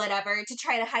weeping or whatever to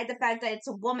try to hide the fact that it's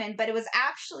a woman, but it was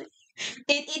actually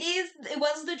it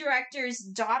was the director's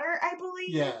daughter, I believe.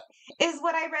 Yeah. Is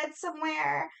what I read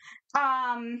somewhere.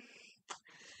 Um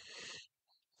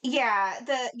yeah,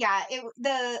 the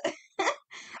the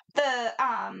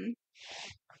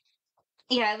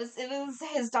yeah, it was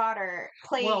his daughter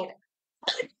played. Well,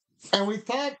 and we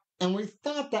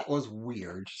thought that was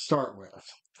weird to start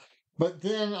with. But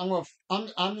then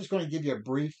I'm just going to give you a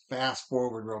brief fast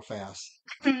forward real fast.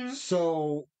 Mhm.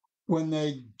 So when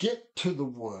they get to the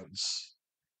woods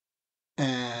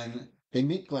and they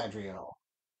meet Gladriel,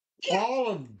 all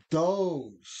of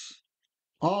those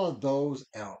all of those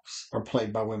elves are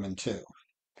played by women too.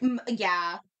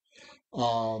 Yeah.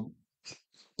 Um,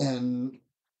 and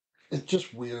it's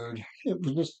just weird.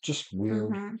 It was just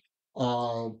weird. Mhm.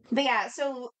 Um, But yeah,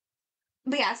 so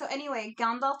anyway,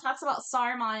 Gandalf talks about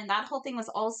Saruman, and that whole thing was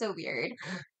also weird.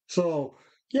 so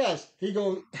yes, he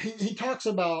talks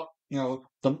about,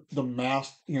 the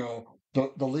mask, the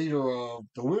leader of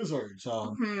the wizards,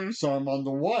 Hmm. Saruman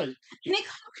the White. And they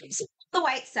call him the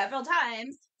White several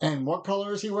times. And what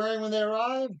color is he wearing when they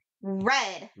arrive?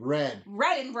 Red. Red.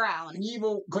 Red and brown.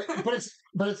 Evil, but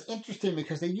it's interesting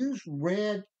because they use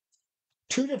red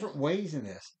two different ways in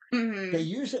this. Hmm. They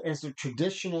use it as a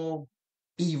traditional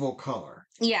evil color,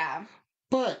 Yeah.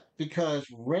 but because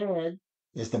red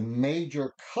is the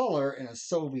major color in a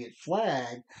Soviet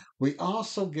flag, we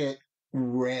also get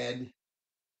red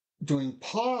doing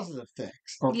positive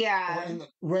things, or Yeah. in the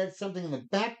red something in the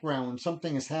background when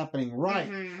something is happening right,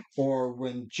 Hmm. or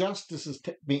when justice is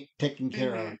being taken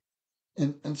care of,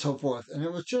 and so forth. And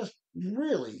it was just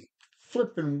really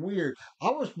flipping weird.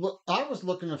 I was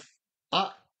looking to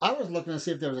I I was looking to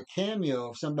see if there was a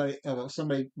cameo of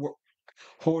somebody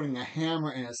holding a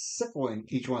hammer and a sickle in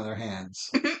each one of their hands.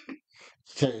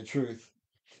 To tell you the truth,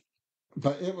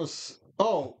 but it was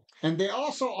and they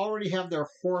also already have their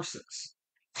horses.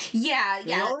 Yeah,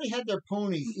 They already had their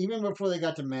ponies even before they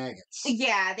got to maggots.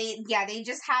 yeah, they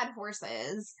just had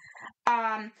horses.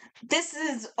 This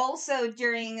is also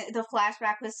during the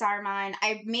flashback with Saruman.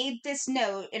 I made this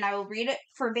note and I will read it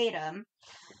verbatim.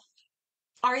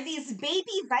 Are these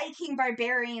baby Viking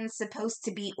barbarians supposed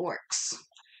to be orcs?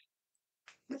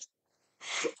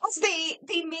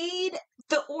 They made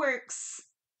the orcs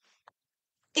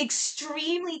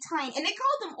extremely tiny, and they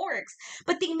called them orcs,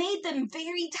 but they made them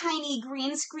very tiny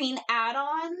green screen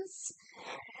add-ons.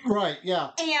 Right,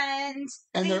 yeah. And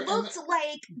And they they're looked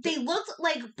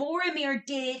like Boromir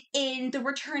did in the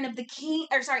Return of the King,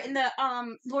 or sorry, in the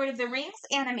Lord of the Rings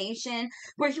animation,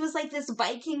 where he was like this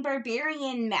Viking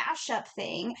barbarian mashup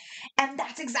thing, and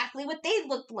that's exactly what they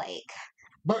looked like.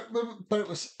 but it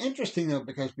was interesting though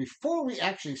because before we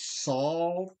actually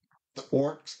saw the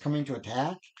orcs coming to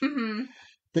attack, Hmm.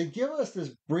 they give us this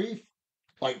brief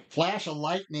like flash of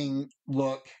lightning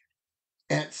look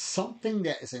at something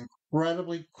that is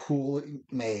incredibly coolly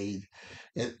made.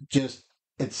 It just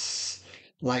it's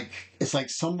it's like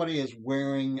somebody is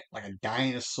wearing like a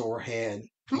dinosaur head,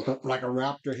 like a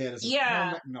raptor head as a Yeah.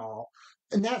 helmet and all.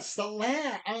 And that's the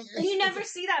land. And you never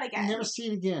see that You again. never see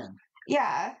it again.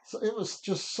 Yeah. So it was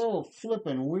just so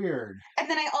flippin' weird. And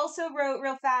then I also wrote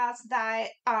real fast that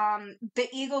the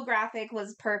eagle graphic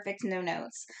was perfect, no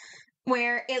notes.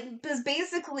 Where it was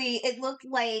basically it looked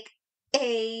like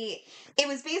it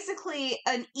was basically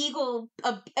an eagle,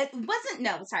 it wasn't,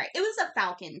 no, sorry, it was a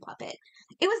falcon puppet.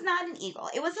 It was not an eagle,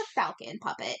 it was a falcon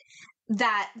puppet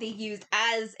that they used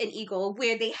as an eagle,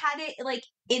 where they had it like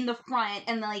in the front,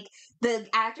 and like the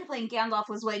actor playing Gandalf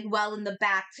was like well in the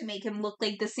back to make him look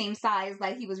like the same size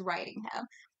that he was riding him.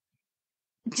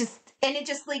 It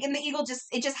just like, and the eagle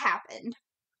it just happened.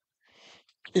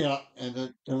 Yeah, and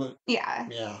it was, Yeah.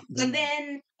 yeah.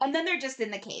 And then they're just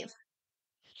in the cave.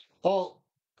 Oh,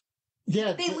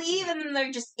 yeah. They leave and then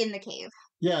they're just in the cave.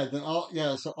 Yeah,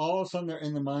 so all of a sudden they're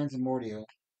in the mines of Mordia.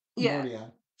 Yeah.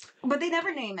 Mordia. But they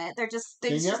never name it. They're just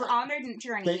on their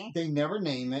journey. They never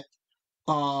name it.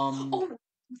 Oh.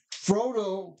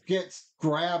 Frodo gets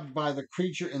grabbed by the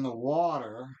creature in the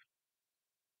water,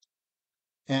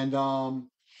 and Frodo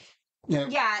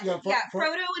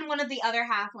and one of the other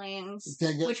halflings,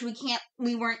 which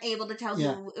we weren't able to tell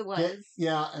who it was.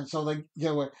 And so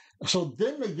so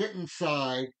then they get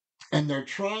inside, and they're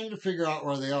trying to figure out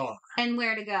where they are and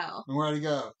where to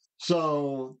go.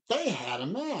 So they had a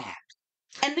map.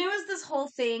 And there was this whole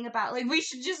thing about, like, we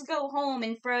should just go home,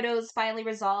 and Frodo's finally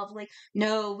resolved, like,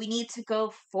 no, we need to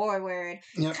go forward,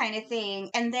 Yep. kind of thing.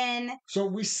 And then, So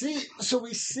we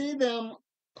see them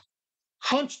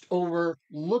hunched over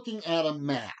looking at a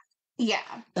map.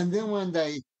 yeah. And then when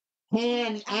they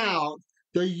pan out,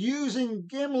 they're using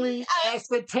Gimli as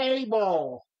the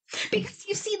table. Because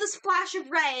you see this flash of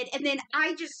red, and then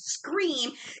I just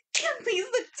scream,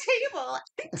 Gimli's the table!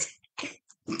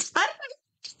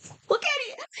 Look at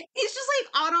it. It's just like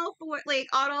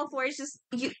on all fours. Just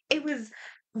it was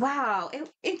wow. It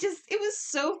was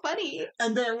so funny.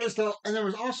 And there was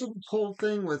also the whole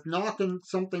thing with knocking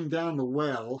something down the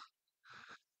well.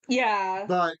 Yeah.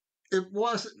 But it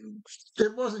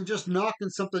wasn't just knocking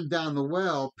something down the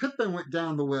well. Pippin went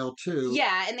down the well too.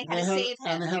 Yeah, and they had to save him.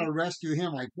 And they had to rescue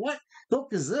him. Like, what book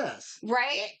is this?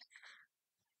 Right?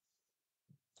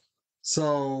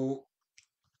 So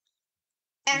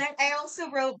And I also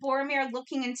wrote Boromir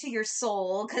looking into your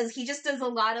soul, because he just does a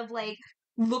lot of like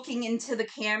looking into the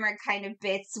camera kind of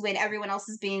bits when everyone else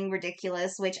is being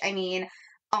ridiculous, which I mean,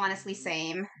 honestly,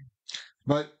 same.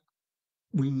 But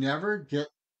we never get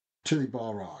to the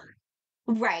Balrog.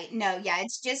 Right, no, yeah,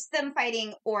 it's just them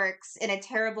fighting orcs in a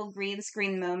terrible green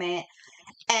screen moment.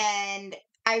 And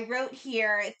I wrote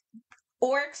here,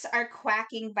 orcs are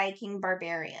quacking Viking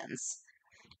barbarians.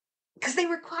 Because they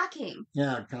were quacking.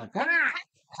 Yeah, kind of.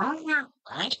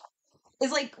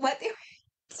 It's like what they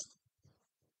were.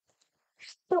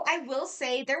 So I will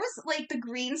say, there was like the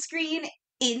green screen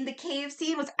in the cave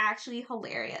scene was actually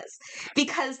hilarious,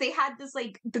 because they had this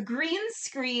like the green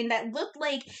screen that looked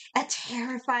like a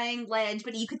terrifying ledge,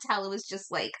 but you could tell it was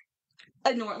just like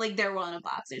like they were on a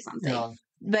box or something. Yeah.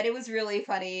 But it was really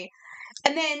funny.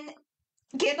 And then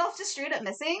Gandalf just straight up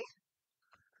missing.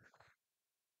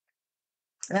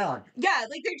 Yeah. Yeah,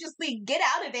 like they're just like get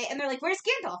out of it, and they're like, "Where's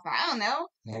Gandalf?" I don't know.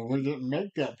 Well, we didn't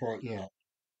make that part yet.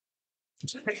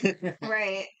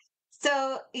 Right.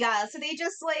 So yeah, so they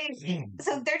just like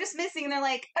so they're just missing, and they're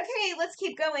like, okay, let's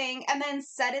keep going. And then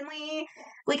suddenly,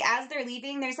 like as they're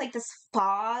leaving, there's like this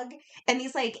fog and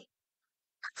these like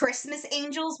Christmas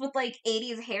angels with like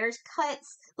 80s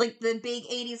haircuts, like the big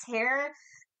 80s hair,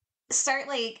 start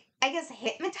like I guess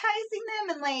hypnotizing them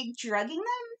and like drugging them.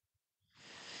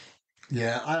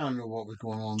 Yeah, I don't know what was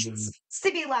going on there.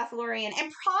 To be Lothlorien,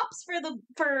 and props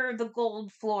for the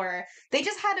gold floor. They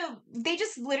just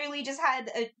literally just had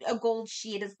a gold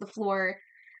sheet as the floor,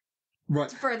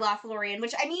 Right. for Lothlorien,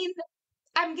 which I mean,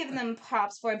 I'm giving them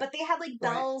props for it, but they had like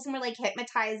bells and were like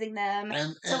hypnotizing them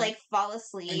to like fall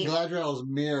asleep. And Galadriel's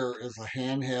mirror is a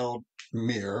handheld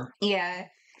mirror. Yeah.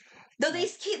 Though they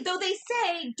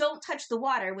say don't touch the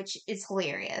water, which is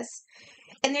hilarious.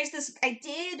 And there's this, I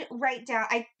did write down,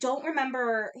 I don't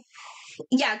remember.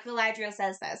 Yeah, Galadriel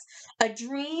says this. A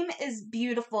dream is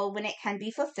beautiful when it can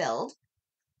be fulfilled.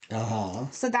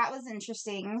 So that was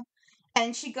interesting.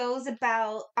 And she goes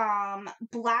about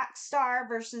Black Star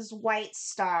versus White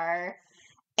Star.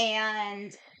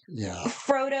 And yeah,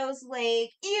 Frodo's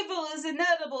like, evil is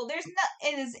inevitable.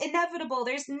 It is inevitable.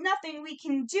 There's nothing we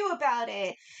can do about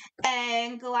it.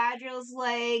 And Galadriel's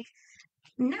like,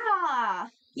 nah,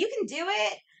 you can do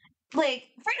it. Like,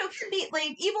 Frodo can be,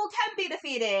 like, evil can be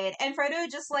defeated. And Frodo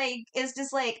is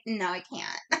just like, no, I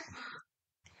can't.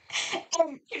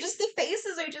 And the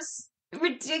faces are just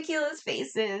ridiculous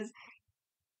faces.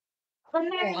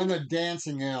 and the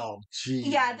dancing elf. Jeez.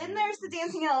 Yeah, then there's the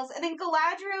dancing elves. And then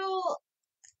Galadriel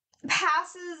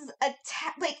passes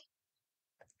like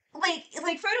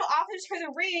Frodo offers her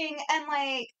the ring, and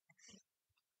like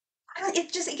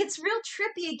it gets real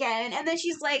trippy again, and then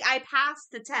she's like, I passed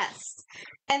the test.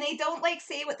 And they don't like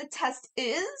say what the test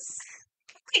is.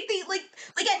 Like they like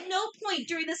at no point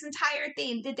during this entire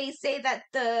thing did they say that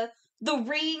the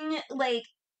ring like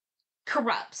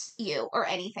corrupts you or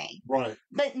anything. Right.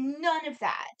 But none of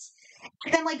that.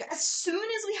 And then like as soon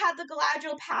as we had the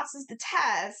Galadriel passes the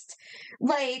test,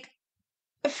 like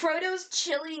Frodo's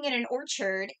chilling in an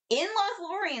orchard in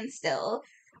Lothlorien still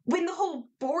when the whole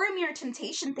Boromir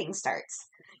temptation thing starts.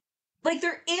 Like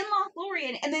they're in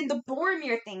Lothlorien and then the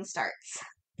Boromir thing starts.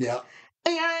 Yeah.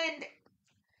 And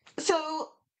so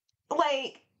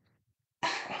like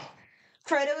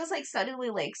Frodo is like suddenly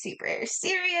like super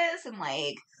serious and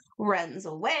like runs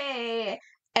away,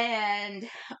 and it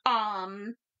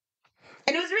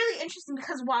was really interesting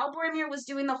because while Boromir was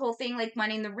doing the whole thing, like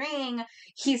wanting the ring,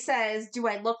 he says, do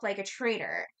I look like a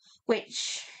traitor?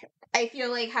 Which I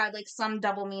feel like had like some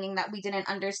double meaning that we didn't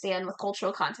understand with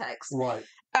cultural context. Right.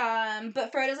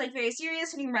 But Frodo's like very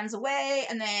serious and he runs away,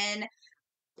 and then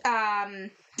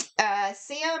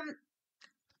Sam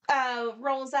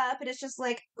rolls up and it's just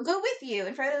like, "I'll go with you."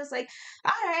 And Frodo's like,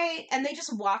 "All right," and they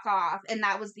just walk off, and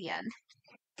that was the end.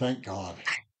 Thank God.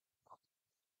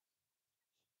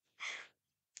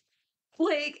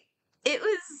 Like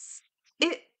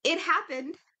it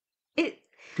happened. It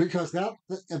Because that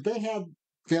if they had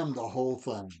filmed the whole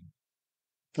thing,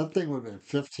 that thing would have been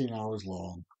 15 hours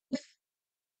long.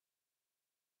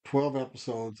 12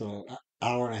 episodes, an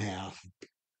hour and a half.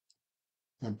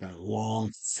 That'd been a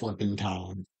long flipping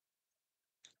time.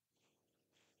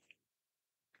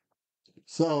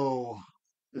 So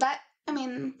that I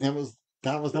mean it was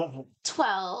that was that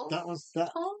 12. that was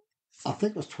that 12? I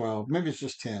think it was 12. Maybe it's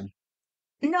just 10.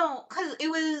 No, because it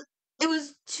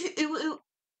was two.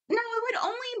 No, it would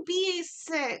only be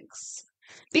 6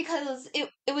 because it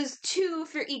was 2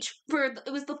 for each.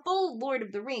 It was the full Lord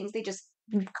of the Rings. They just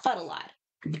cut a lot.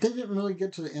 But they didn't really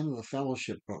get to the end of the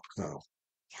Fellowship book, though.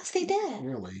 Yes, they did.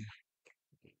 Really.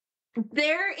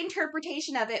 Their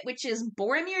interpretation of it, which is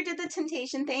Boromir did the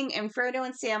temptation thing, and Frodo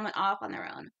and Sam went off on their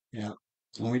own. Yeah.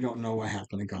 And we don't know what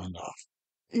happened to Gandalf.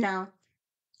 No,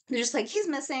 they're just like, he's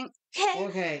missing. Okay.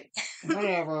 Okay,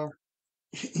 whatever.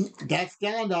 That's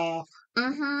Gandalf.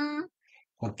 Mm-hmm.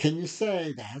 What can you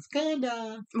say? That's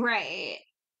Gandalf. Right.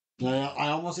 I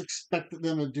almost expected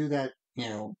them to do that,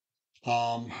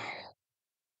 um,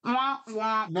 Wah,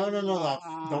 wah, no, no, no,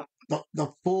 wah.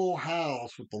 the full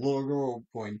house with the little girl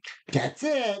going, that's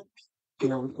it,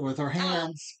 with her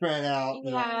hands spread out.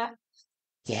 Yeah.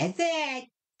 That's it.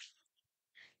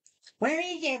 Where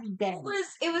is everybody?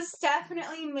 It was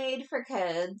definitely made for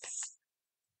kids.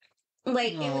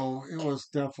 Like No, it was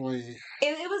definitely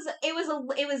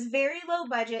it was very low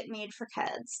budget, made for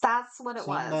kids. That's what it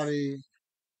was.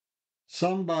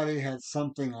 somebody had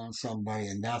something on somebody,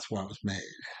 and that's why it was made.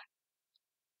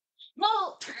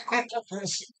 Well,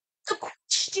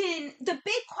 the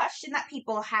big question that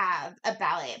people have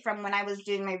about it from when I was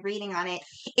doing my reading on it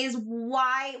is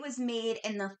why it was made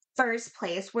in the first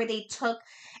place, where they took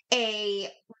a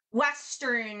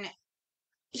Western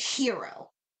hero.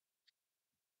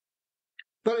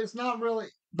 But it's not really.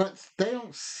 But they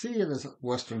don't see it as a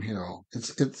Western hero.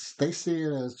 It's they see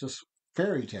it as just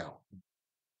fairy tale.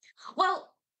 Well,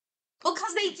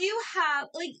 because they do have,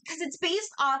 like, because it's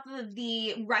based off of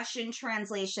the Russian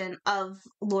translation of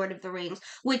Lord of the Rings,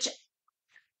 which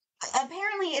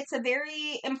apparently it's a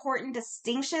very important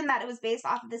distinction that it was based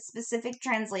off of this specific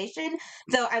translation,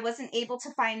 though I wasn't able to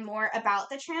find more about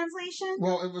the translation.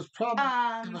 Well, it was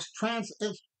probably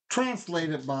it's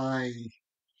translated by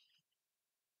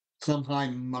some high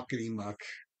muckety muck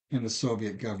in the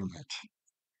Soviet government.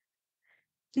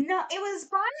 No, it was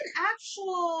by an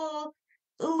actual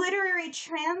literary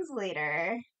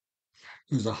translator.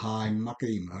 It was a high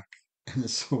muckety muck in the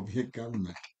Soviet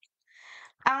government.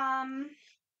 Um,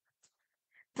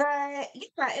 but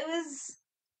yeah, it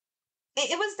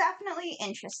was definitely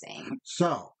interesting.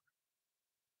 So,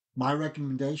 my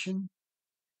recommendation: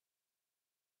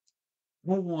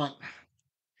 I want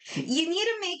You need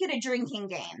to make it a drinking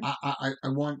game. I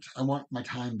want my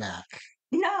time back.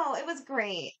 No, it was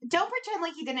great. Don't pretend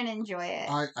like you didn't enjoy it.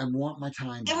 I want my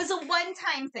time back. It was a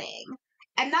one-time thing.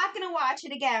 I'm not gonna watch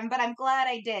it again, but I'm glad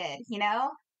I did, you know?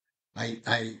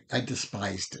 I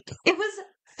despised it. It was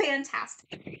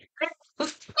fantastic.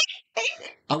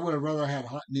 I would have rather had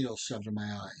hot needles shoved in my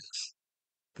eyes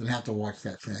than have to watch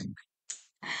that thing.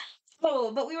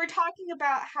 Oh, but we were talking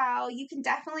about how you can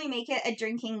definitely make it a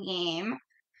drinking game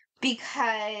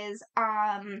because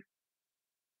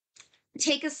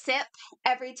take a sip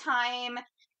every time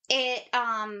it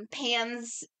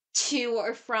pans to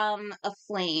or from a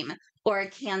flame or a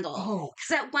candle. Oh,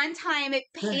 Because at one time it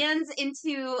pans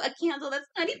into a candle that's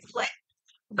not even lit,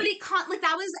 but it can't. Like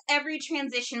that was every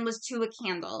transition was to a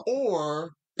candle,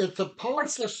 or it's or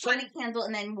supposed to start a candle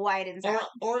and then widens out.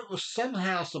 or it was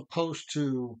somehow supposed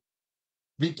to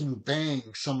be conveying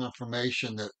some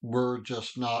information that we're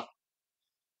not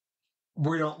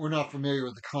familiar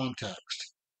with the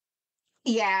context.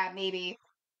 Yeah, maybe.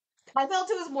 I felt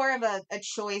it was more of a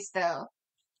choice though,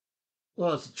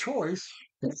 Well, it's a choice.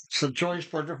 It's a choice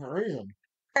for a different reason.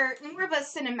 or more of a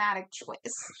cinematic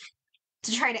choice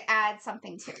to try to add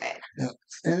something to it. Yeah.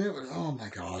 And it was, oh my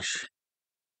gosh.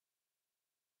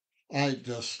 I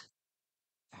just,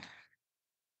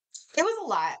 It was a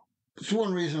lot. it's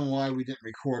one reason why we didn't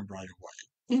record right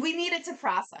away. We needed to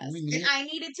process. We I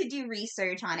needed to do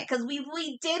research on it because we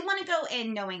did want to go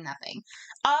in knowing nothing.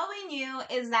 All we knew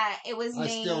is that it was I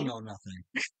made. still know nothing.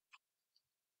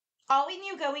 All we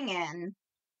knew going in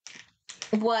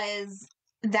was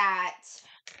that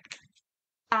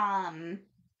um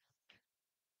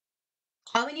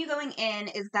all we knew going in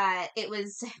is that it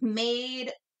was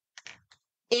made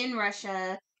in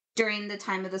Russia during the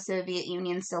time of the Soviet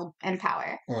Union still in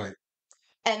power. Right.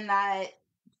 And that,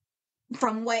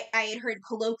 from what I had heard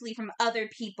colloquially from other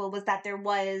people, was that there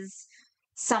was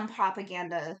some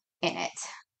propaganda in it.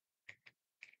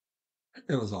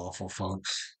 It was awful,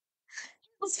 folks.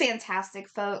 It was fantastic,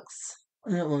 folks.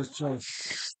 It was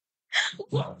just.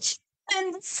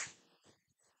 And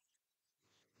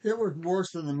It was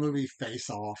worse than the movie Face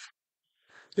Off.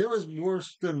 It was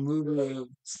worse than the movie.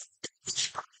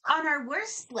 on our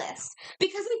worst list,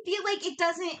 because I feel like it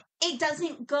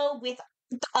doesn't go with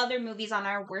the other movies on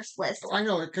our worst list. I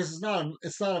know, because it's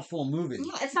not a full movie.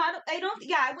 Yeah, it's not. I don't.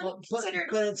 Yeah, I wouldn't consider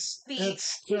But it.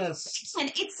 it's just.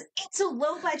 And it's a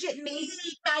low budget maybe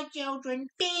by children.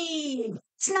 Babe.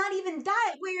 It's not even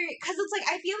that weird, because it's like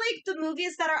I feel like the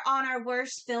movies that are on our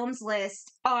worst films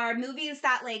list are movies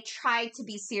that like tried to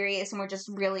be serious and were just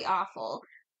really awful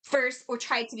first, or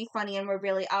tried to be funny and were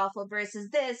really awful, versus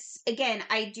this, again,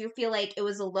 I do feel like it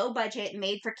was a low budget,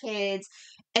 made for kids,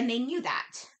 and they knew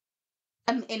that.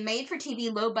 It made for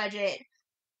TV, low budget,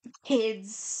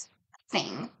 kids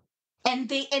thing.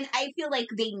 And I feel like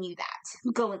they knew that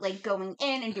going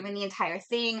in and doing the entire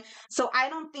thing. So I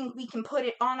don't think we can put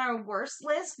it on our worst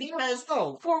list, because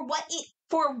for what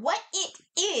it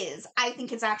is, I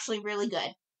think it's actually really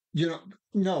good.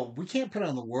 No, we can't put it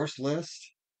on the worst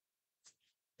list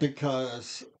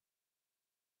because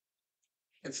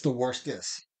it's the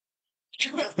worstest.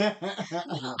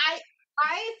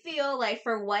 I feel like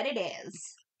for what it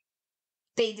is,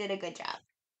 they did a good job.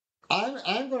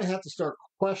 I'm going to have to start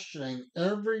questioning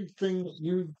everything that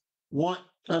you want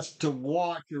us to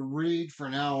watch or read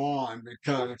from now on,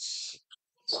 because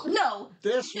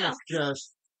this was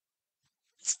just.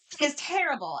 Is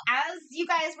terrible. As you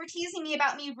guys were teasing me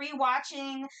about me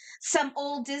rewatching some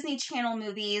old Disney Channel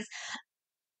movies,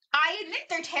 I admit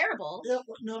they're terrible. Yeah,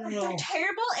 no. They're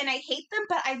terrible, and I hate them,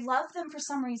 but I love them for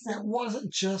some reason. It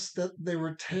wasn't just that they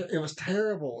were. It was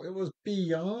terrible. It was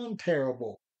beyond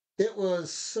terrible. It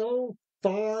was so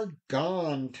far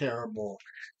gone terrible.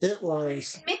 It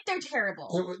was. I admit they're terrible.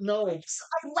 It was, no, I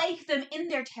like them in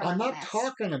their terribleness. I'm not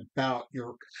talking about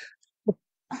your.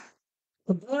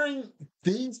 Comparing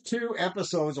these two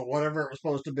episodes or whatever it was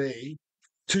supposed to be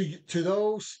to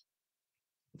those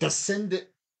Descendant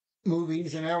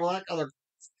movies and all that other.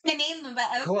 I name them,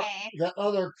 but okay. That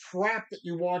other crap that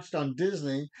you watched on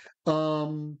Disney,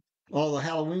 all the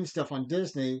Halloween stuff on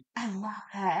Disney. I love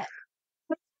that.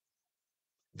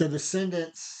 The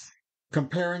Descendants,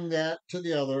 comparing that to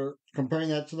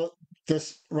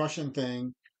this Russian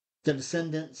thing, the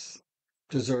Descendants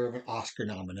deserve an Oscar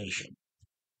nomination.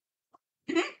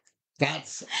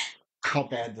 That's how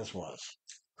bad this was.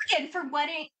 Again, for what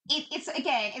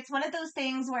it's one of those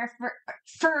things where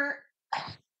for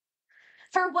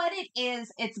what it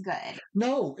is, it's good.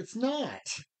 No, it's not.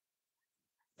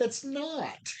 It's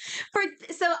not.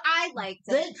 So I liked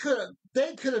it.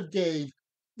 They could have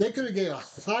gave a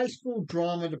high school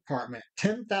drama department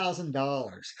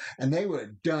 $10,000, and they would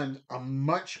have done a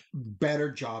much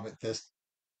better job at this.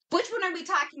 Which one are we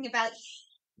talking about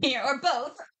here, or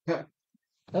both?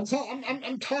 I'm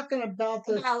talking about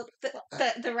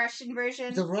the Russian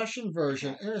version. The Russian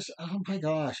version is, oh my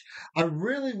gosh! I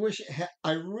really wish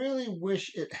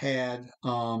it had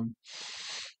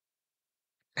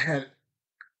had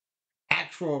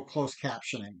actual closed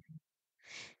captioning.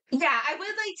 Yeah, I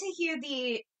would like to hear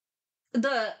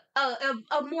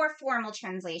a more formal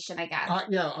translation, I guess.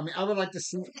 Yeah, I mean, I would like to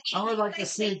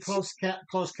see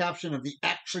closed caption of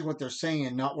actually what they're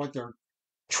saying, not what they're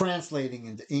translating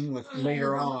into English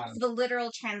later on. The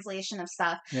literal translation of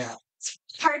stuff. Yeah. It's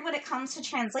hard when it comes to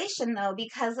translation, though,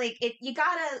 because you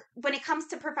gotta, when it comes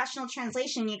to professional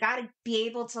translation, you gotta be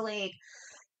able to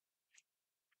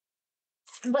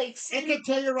I can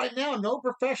tell you right now, no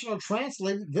professional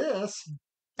translated this.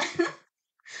 Well,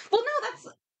 no,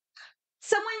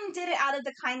 someone did it out of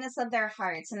the kindness of their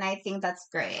hearts, and I think that's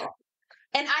great.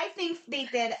 And I think they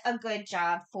did a good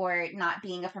job for not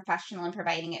being a professional and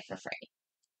providing it for free.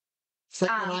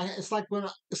 It's like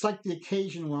the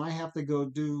occasion when I have to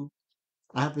do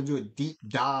a deep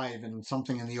dive in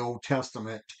something in the Old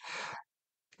Testament,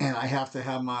 and I have to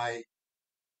have my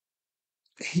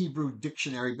Hebrew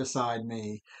dictionary beside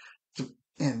me,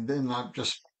 and then I'm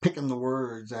just picking the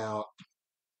words out.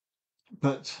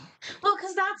 But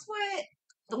because that's what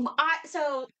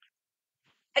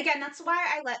again, that's why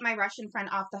I let my Russian friend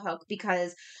off the hook,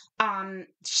 because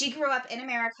she grew up in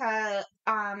America.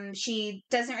 She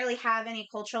doesn't really have any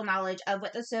cultural knowledge of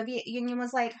what the Soviet Union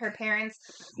was like. Her parents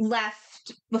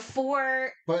left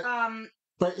before. But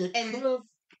it could have.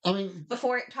 I mean,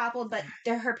 before it toppled, but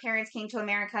her parents came to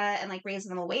America and like raised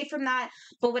them away from that.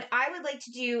 But what I would like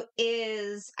to do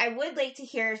is I would like to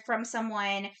hear from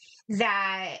someone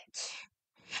that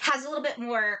has a little bit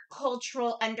more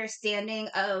cultural understanding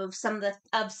of some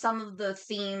of the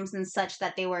themes and such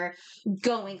that they were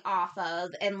going off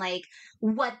of, and like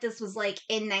what this was like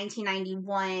in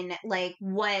 1991, like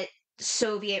what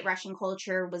Soviet Russian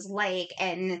culture was like,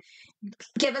 and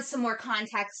give us some more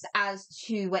context as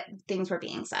to what things were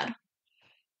being said.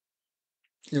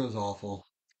 it was awful.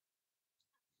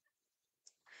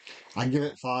 I give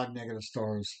it 5 negative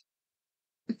stars.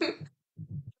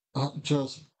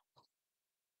 Just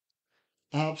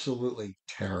absolutely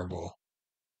terrible.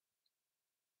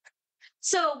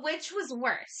 So, which was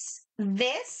worse,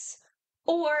 this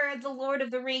or the Lord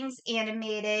of the Rings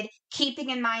animated, keeping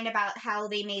in mind about how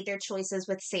they made their choices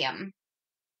with Sam?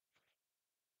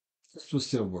 This was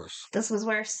still worse. This was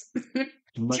worse.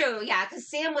 But True, yeah, because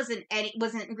Sam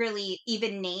wasn't really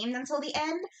even named until the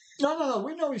end. no.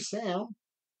 We know he's Sam.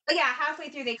 But yeah, halfway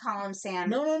through they call him Sam.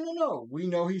 No. We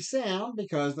know he's Sam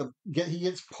because he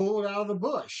gets pulled out of the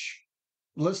bush,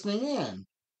 listening in.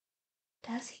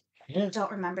 Does he? Yeah.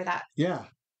 Don't remember that. Yeah.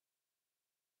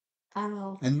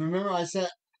 Oh. And remember I said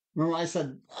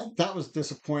that was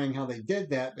disappointing how they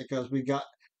did that because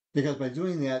by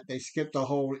doing that they skipped the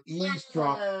whole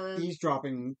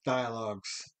eavesdropping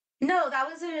dialogues. No, that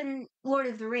was in Lord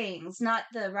of the Rings, not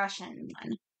the Russian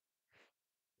one.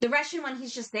 The Russian one,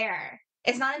 he's just there.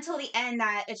 It's not until the end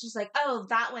that it's just like, oh,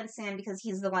 that one's Sam because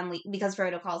he's the one because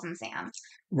Frodo calls him Sam.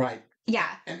 Right. Yeah.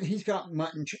 And he's got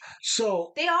mutton.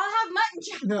 So they all have mutton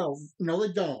chops. No,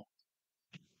 they don't.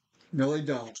 No, they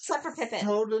don't. Except for Pippin.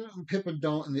 Frodo and Pippin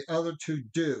don't, and the other two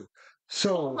do.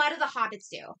 So a lot of the hobbits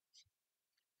do.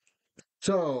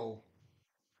 So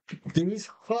these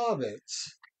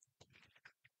hobbits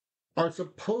are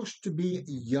supposed to be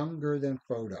younger than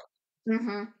Frodo.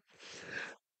 Mm-hmm.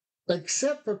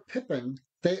 Except for Pippin,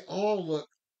 they all look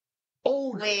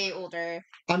older. Way older.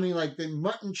 I mean, like the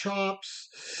mutton chops,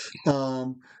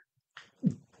 wearing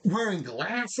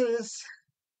glasses.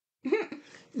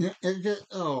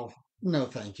 Oh, no,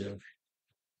 thank you.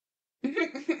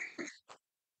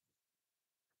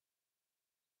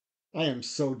 I am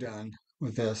so done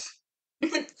with this.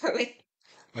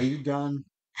 Are you done?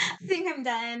 I think I'm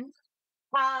done.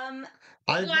 Watch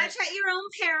at your own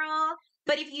peril,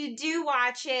 but if you do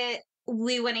watch it,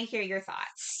 we want to hear your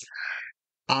thoughts.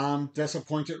 I'm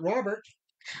disappointed, Robert.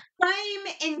 I'm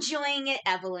enjoying it,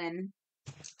 Evelyn.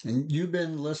 And you've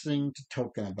been listening to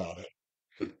Token about it.